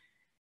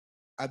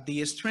 At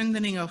the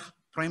strengthening of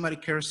primary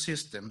care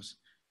systems,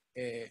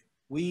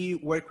 we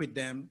work with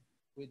them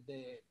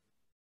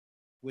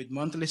with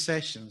monthly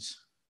sessions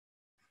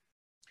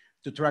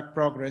to track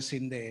progress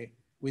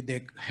with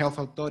the health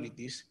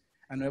authorities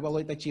and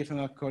evaluate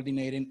achievement of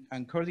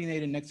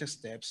coordinating next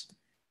steps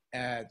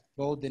at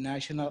both the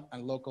national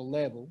and local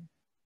level.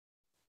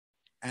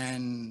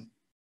 And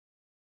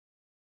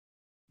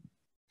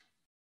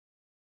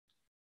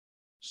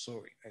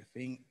sorry, I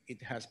think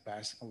it has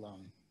passed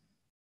along.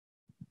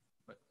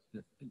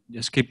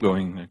 Just keep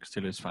going,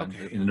 still it's fine.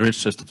 Okay. In the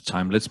interest of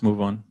time, let's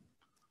move on.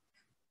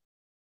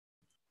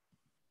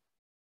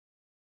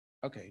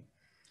 Okay.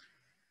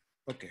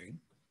 Okay.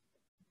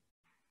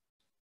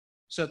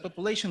 So at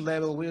population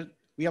level,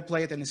 we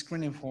applied a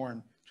screening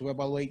form to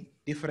evaluate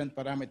different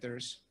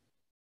parameters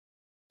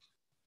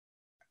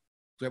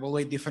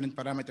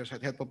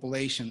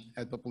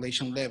at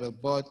population level.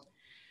 But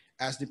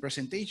as the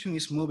presentation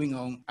is moving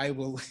on, I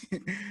will,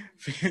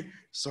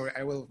 sorry,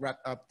 I will wrap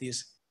up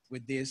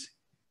with this.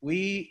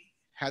 We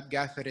had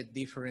gathered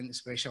different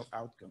special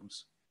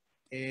outcomes.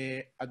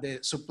 At the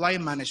supply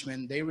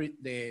management,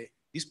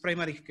 these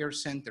primary care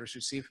centers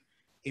receive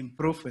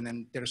improvement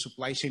in their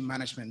supply chain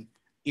management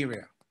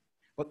area.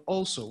 But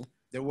also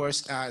there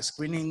was a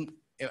screening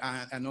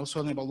and also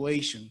an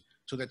evaluation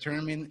to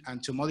determine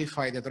and to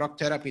modify the drug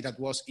therapy that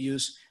was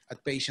used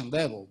at patient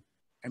level.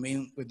 I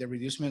mean, with the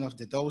reducement of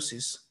the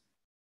doses,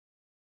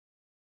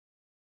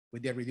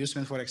 with the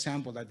reducement, for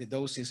example, that the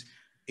doses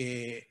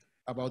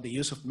about the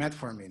use of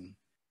metformin.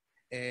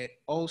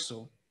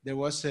 Also, there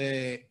was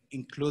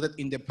included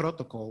in the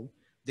protocol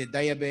the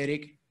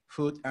diabetic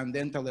food and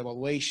dental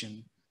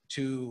evaluation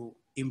to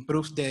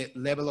improve the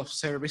level of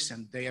service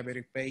in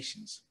diabetic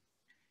patients.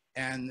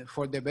 And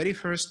for the very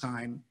first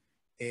time,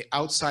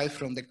 outside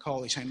from the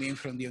college, I mean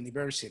from the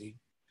university,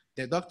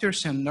 the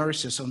doctors and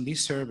nurses on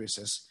these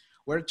services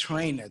were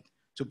trained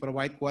to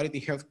provide quality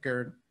health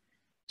care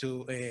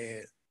to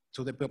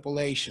the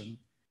population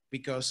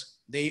because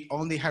they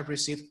only have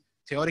received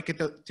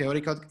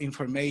theoretical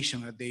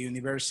information at the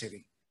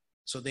university.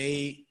 So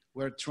they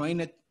were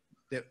trained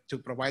to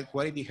provide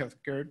quality health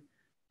care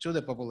to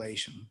the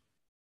population.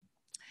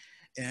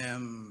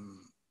 Can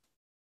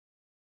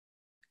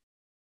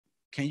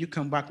you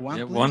come back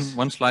please?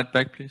 One slide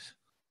back, please.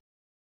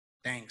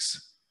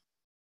 Thanks.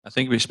 I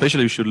think we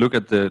especially should look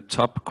at the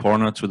top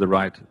corner to the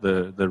right,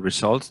 the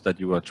results that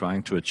you are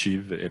trying to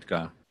achieve,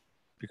 Edgar.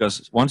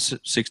 Because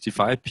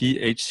 165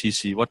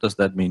 PHCC, what does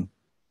that mean?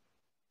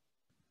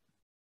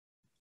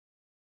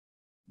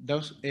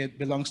 It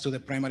belongs to the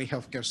primary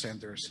healthcare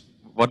centers.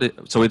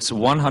 So it's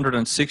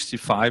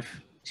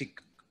 165?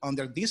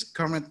 Under this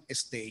current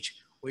stage,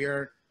 we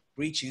are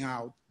reaching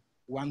out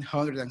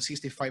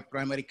 165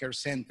 primary care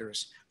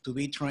centers to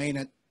be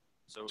trained.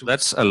 So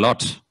that's a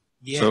lot.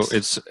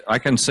 Yes. So I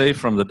can say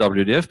from the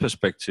WDF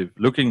perspective,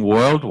 looking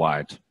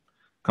worldwide,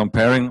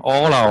 comparing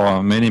all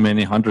our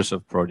many hundreds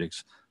of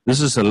projects,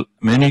 this is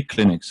many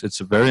clinics.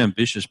 It's a very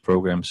ambitious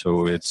program.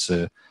 So it's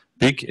a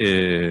big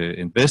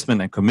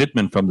investment and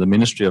commitment from the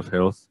Ministry of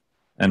Health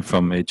and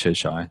from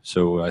HHI.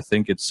 So I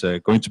think it's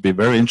going to be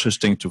very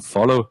interesting to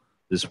follow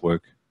this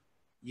work.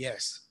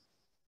 Yes.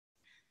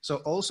 So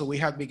also we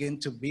have begun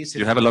to visit.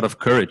 You have a lot of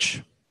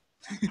courage.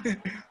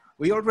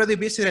 We already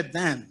visited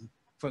them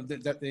from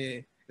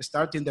the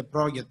starting the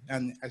project.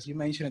 And as you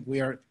mentioned, we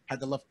had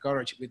a lot of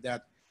courage with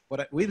that.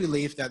 But we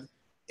believe that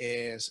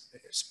is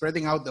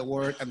spreading out the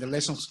word and the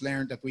lessons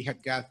learned that we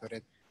had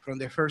gathered from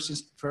the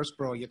first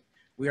project,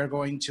 we are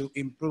going to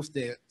improve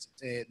the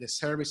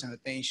service and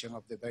attention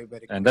of the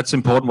diabetic. And that's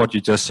important what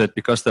you just said,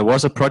 because there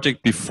was a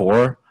project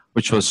before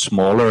which was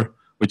smaller,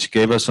 which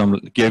gave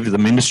the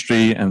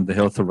ministry and the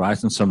Health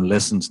Horizons some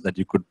lessons that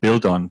you could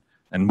build on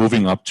and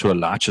moving up to a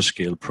larger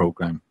scale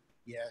program.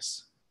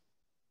 Yes.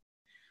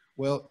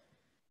 Well,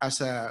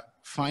 as a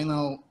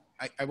final,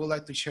 I would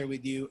like to share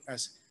with you,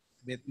 as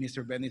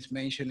Mr. Bennett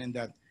mentioned, and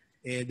that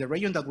the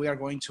region that we are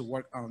going to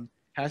work on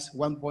has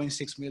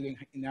 1.6 million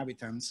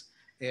inhabitants.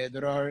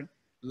 There are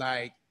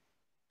like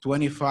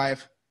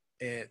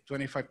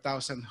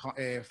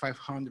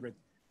 25,500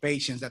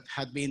 patients that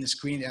had been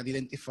screened and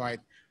identified.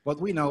 But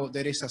we know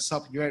there is a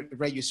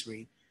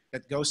sub-registry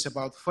that goes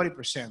about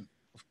 40%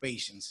 of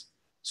patients.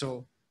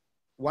 So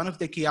one of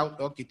the key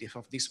objectives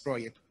of this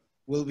project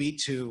will be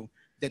to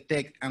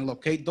detect and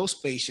locate those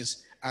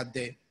patients at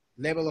the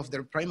level of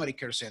their primary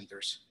care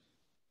centers.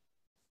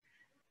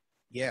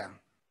 Yeah.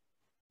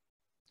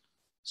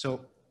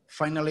 So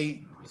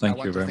finally, I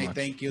want to say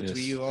thank you to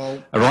you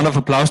all. A round of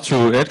applause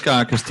to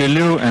Edgar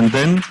Castillo, and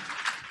then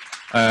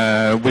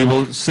we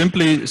will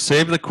simply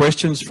save the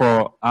questions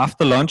for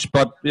after lunch.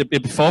 But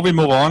before we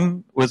move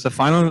on with the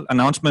final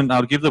announcement,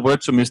 I'll give the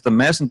word to Mr.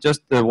 Madsen.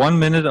 Just 1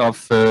 minute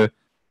of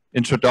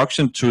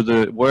introduction to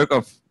the work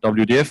of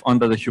WDF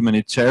under the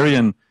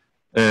humanitarian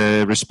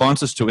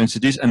responses to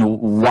NCDs, and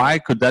why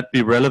could that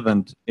be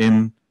relevant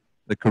in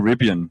the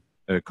Caribbean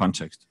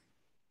context?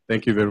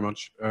 Thank you very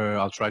much.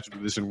 I'll try to do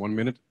this in 1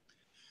 minute.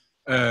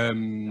 Yeah.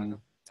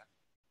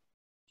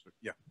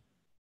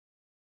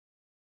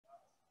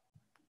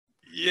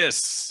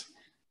 Yes,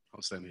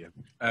 I'll stand here.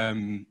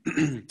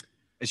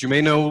 As you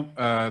may know,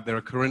 there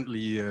are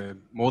currently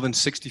more than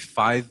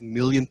 65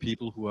 million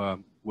people who are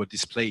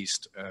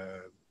displaced,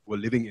 who are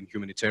living in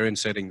humanitarian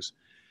settings.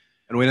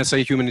 And when I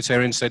say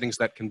humanitarian settings,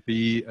 that can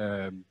be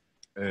a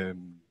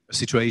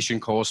situation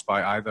caused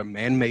by either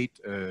man-made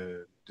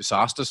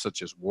disasters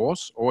such as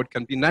wars, or it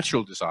can be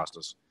natural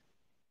disasters.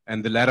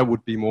 And the latter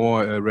would be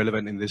more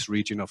relevant in this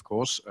region, of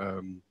course.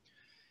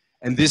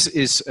 And this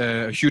is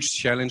a huge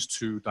challenge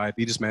to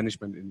diabetes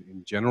management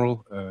in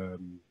general.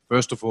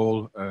 First of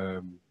all,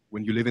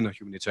 when you live in a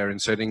humanitarian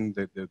setting,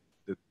 the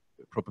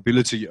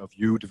probability of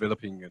you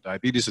developing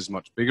diabetes is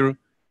much bigger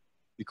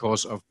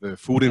because of the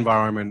food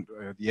environment,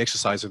 the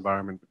exercise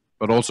environment,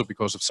 but also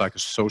because of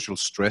psychosocial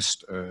stress,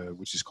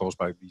 which is caused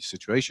by these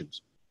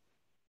situations.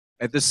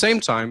 At the same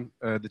time,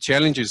 the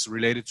challenges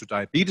related to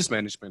diabetes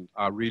management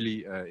are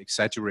really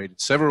exaggerated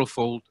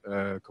several-fold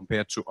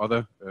compared to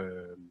other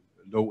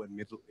low and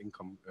middle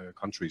income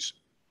countries.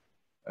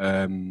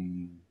 There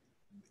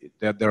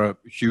are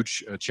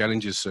huge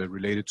challenges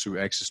related to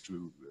access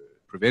to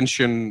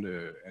prevention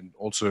and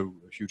also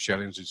huge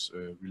challenges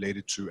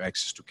related to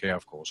access to care,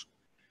 of course.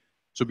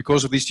 So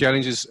because of these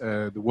challenges,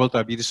 the World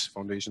Diabetes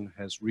Foundation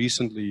has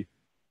recently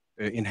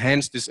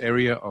enhanced this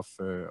area of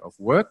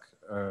work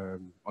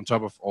on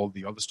top of all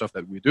the other stuff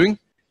that we're doing.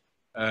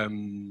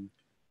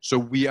 So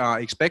we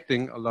are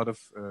expecting a lot of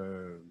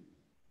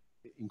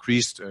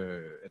increased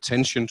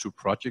attention to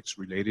projects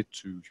related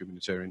to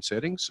humanitarian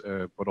settings,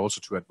 but also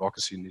to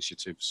advocacy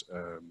initiatives.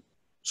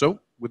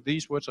 So with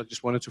these words, I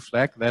just wanted to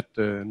flag that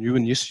new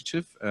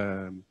initiative,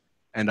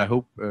 and I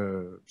hope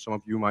some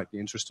of you might be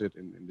interested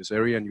in this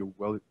area, and you're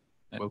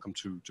welcome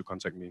to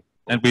contact me.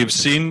 And we've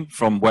seen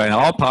from where in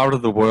our part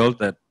of the world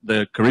that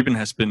the Caribbean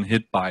has been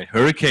hit by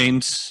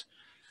hurricanes,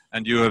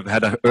 and you have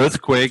had an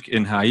earthquake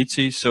in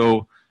Haiti,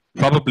 so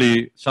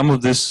probably some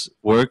of this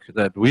work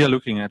that we are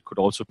looking at could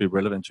also be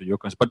relevant to your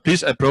concept. But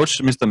please approach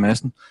Mr.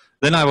 Madsen.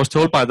 Then I was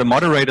told by the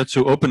moderator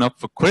to open up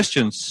for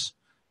questions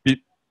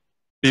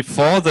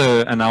before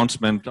the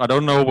announcement. I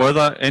don't know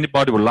whether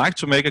anybody would like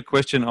to make a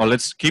question, or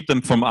let's keep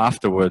them from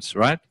afterwards,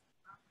 right?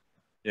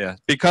 Yeah,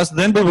 because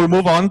then we will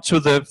move on to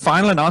the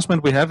final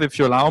announcement we have, if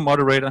you allow,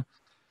 moderator.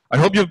 I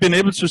hope you've been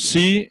able to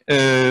see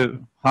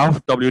how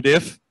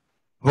WDF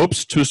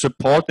hopes to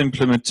support the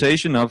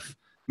implementation of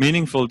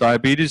meaningful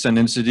diabetes and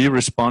NCD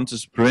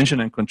responses, prevention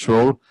and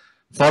control,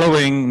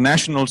 following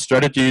national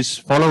strategies,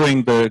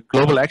 following the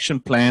Global Action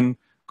Plan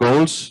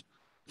goals,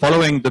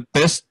 following the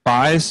best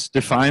buys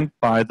defined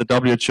by the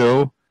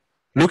WHO,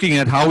 looking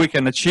at how we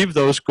can achieve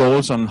those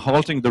goals on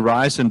halting the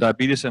rise in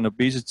diabetes and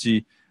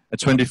obesity, a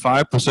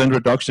 25%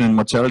 reduction in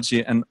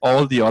mortality, and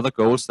all the other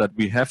goals that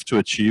we have to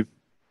achieve.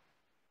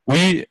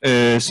 We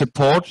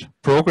support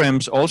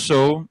programs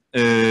also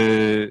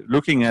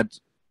looking at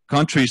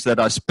countries that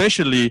are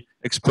especially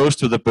exposed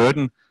to the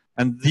burden,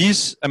 and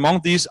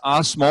among these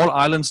are small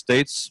island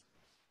states.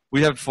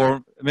 We have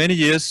for many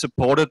years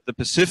supported the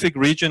Pacific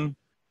region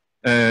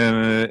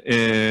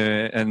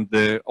and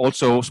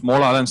also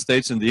small island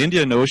states in the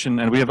Indian Ocean,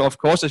 and we have, of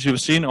course, as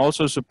you've seen,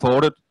 also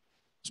supported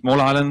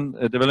small island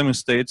development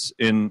states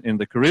in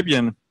the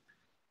Caribbean,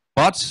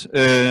 but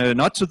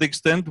not to the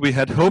extent we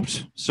had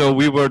hoped. So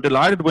we were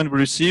delighted when we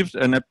received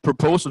a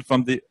proposal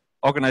from the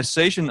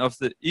Organization of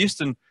the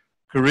Eastern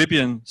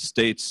Caribbean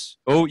states,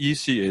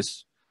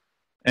 OECS.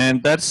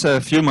 And that's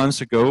a few months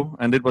ago,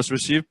 and it was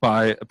received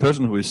by a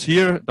person who is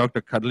here,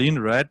 Dr. Kathleen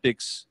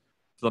Radix,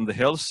 from the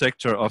health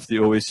sector of the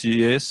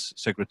OECS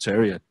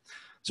Secretariat.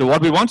 So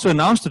what we want to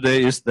announce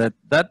today is that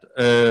that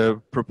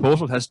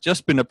proposal has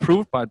just been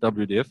approved by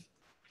WDF,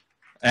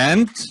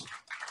 and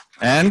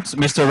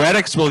Mr.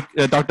 Radix will,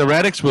 Dr.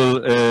 Radix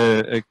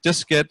will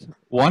just get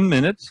 1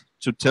 minute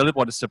to tell it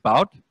what it's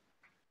about,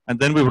 and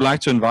then we would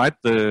like to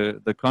invite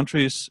the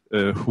countries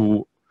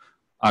who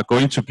are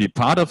going to be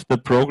part of the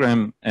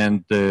program,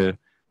 and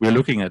we're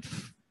looking at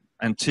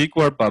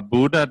Antigua,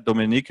 Barbuda,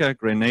 Dominica,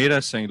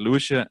 Grenada, St.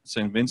 Lucia,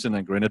 St. Vincent,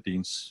 and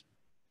Grenadines.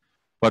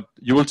 But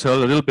you will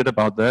tell a little bit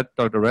about that,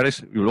 Dr.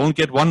 Radix. You will only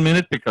get 1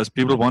 minute because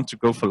people want to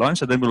go for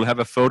lunch, and then we'll have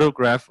a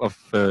photograph of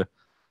the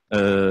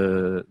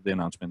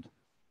announcement.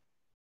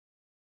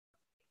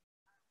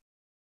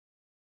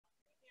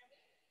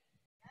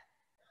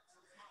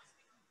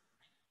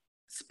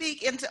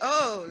 Speak into,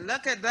 oh,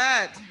 look at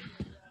that.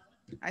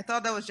 I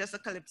thought that was just a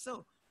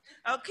calypso.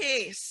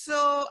 Okay,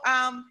 so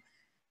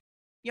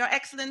Your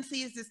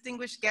Excellencies,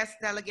 distinguished guest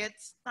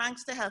delegates,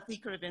 thanks to Healthy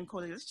Caribbean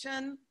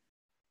Coalition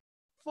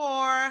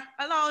for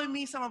allowing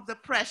me some of the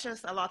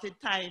precious allotted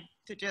time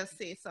to just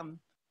say some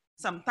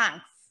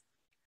thanks.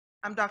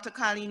 I'm Dr.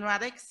 Carleen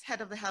Radix,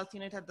 head of the health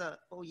unit at the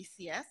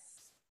OECS.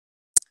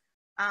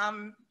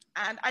 And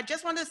I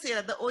just want to say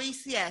that the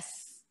OECS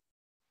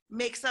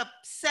makes up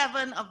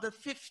 7 of the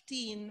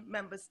 15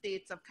 member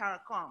states of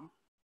CARICOM.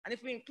 And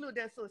if we include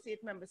the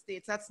associate member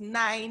states, that's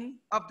 9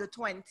 of the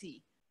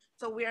 20.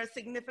 So we are a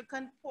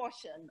significant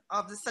portion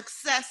of the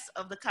success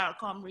of the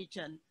CARICOM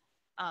region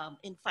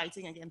in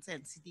fighting against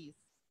NCDs.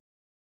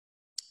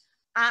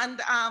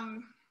 And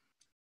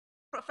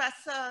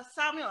Professor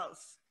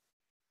Samuels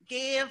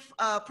gave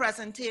a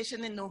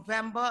presentation in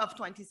November of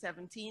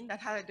 2017 that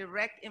had a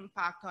direct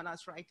impact on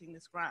us writing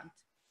this grant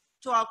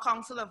to our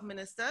Council of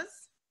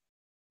Ministers.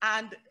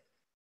 And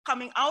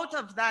coming out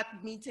of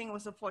that meeting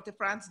was the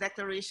Port-au-Prince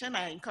Declaration.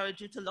 I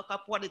encourage you to look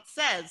up what it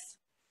says,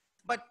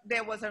 but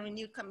there was a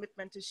renewed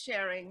commitment to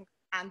sharing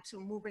and to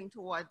moving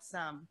towards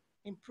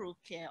improved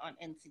care on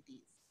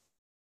NCDs.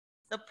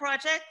 The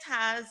project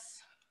has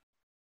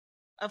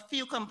a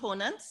few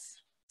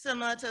components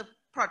similar to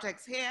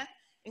projects here,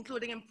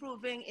 including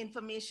improving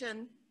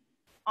information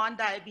on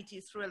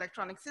diabetes through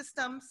electronic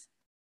systems,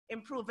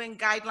 improving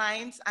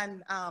guidelines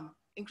and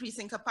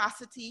increasing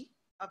capacity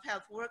of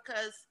health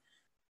workers,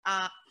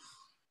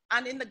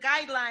 and in the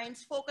guidelines,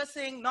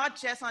 focusing not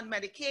just on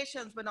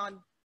medications, but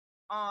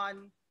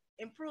on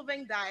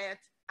improving diet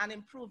and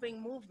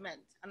improving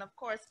movement. And of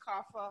course,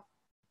 CARPHA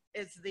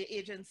is the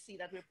agency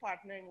that we're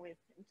partnering with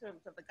in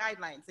terms of the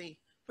guidelines. They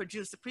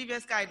produced the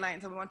previous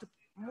guidelines, and we want to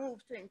move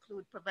to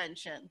include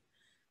prevention.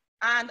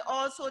 And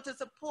also to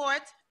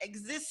support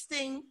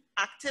existing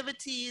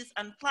activities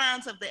and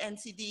plans of the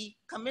NCD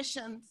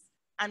commissions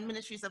and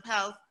ministries of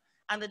health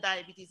and the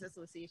Diabetes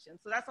Association.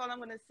 So that's all I'm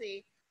going to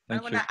say. I'm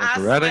going to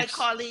ask my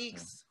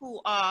colleagues who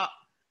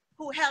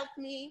helped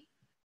me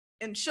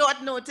in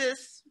short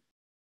notice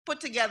put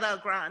together a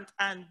grant,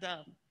 and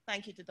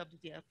thank you to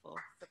WDF for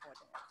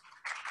supporting it.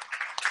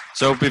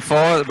 So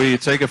before we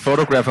take a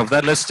photograph of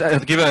that, let's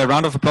give a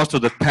round of applause to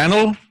the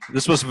panel.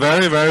 This was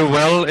very, very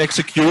well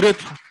executed,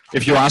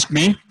 if you ask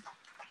me.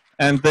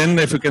 And then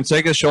if we can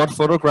take a short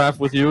photograph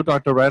with you,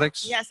 Dr.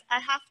 Radix. Yes, I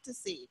have to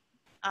say,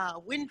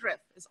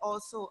 Windriff is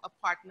also a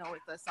partner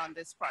with us on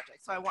this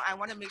project. So I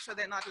want to make sure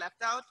they're not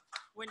left out.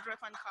 Windriff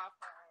and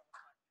CARPHA.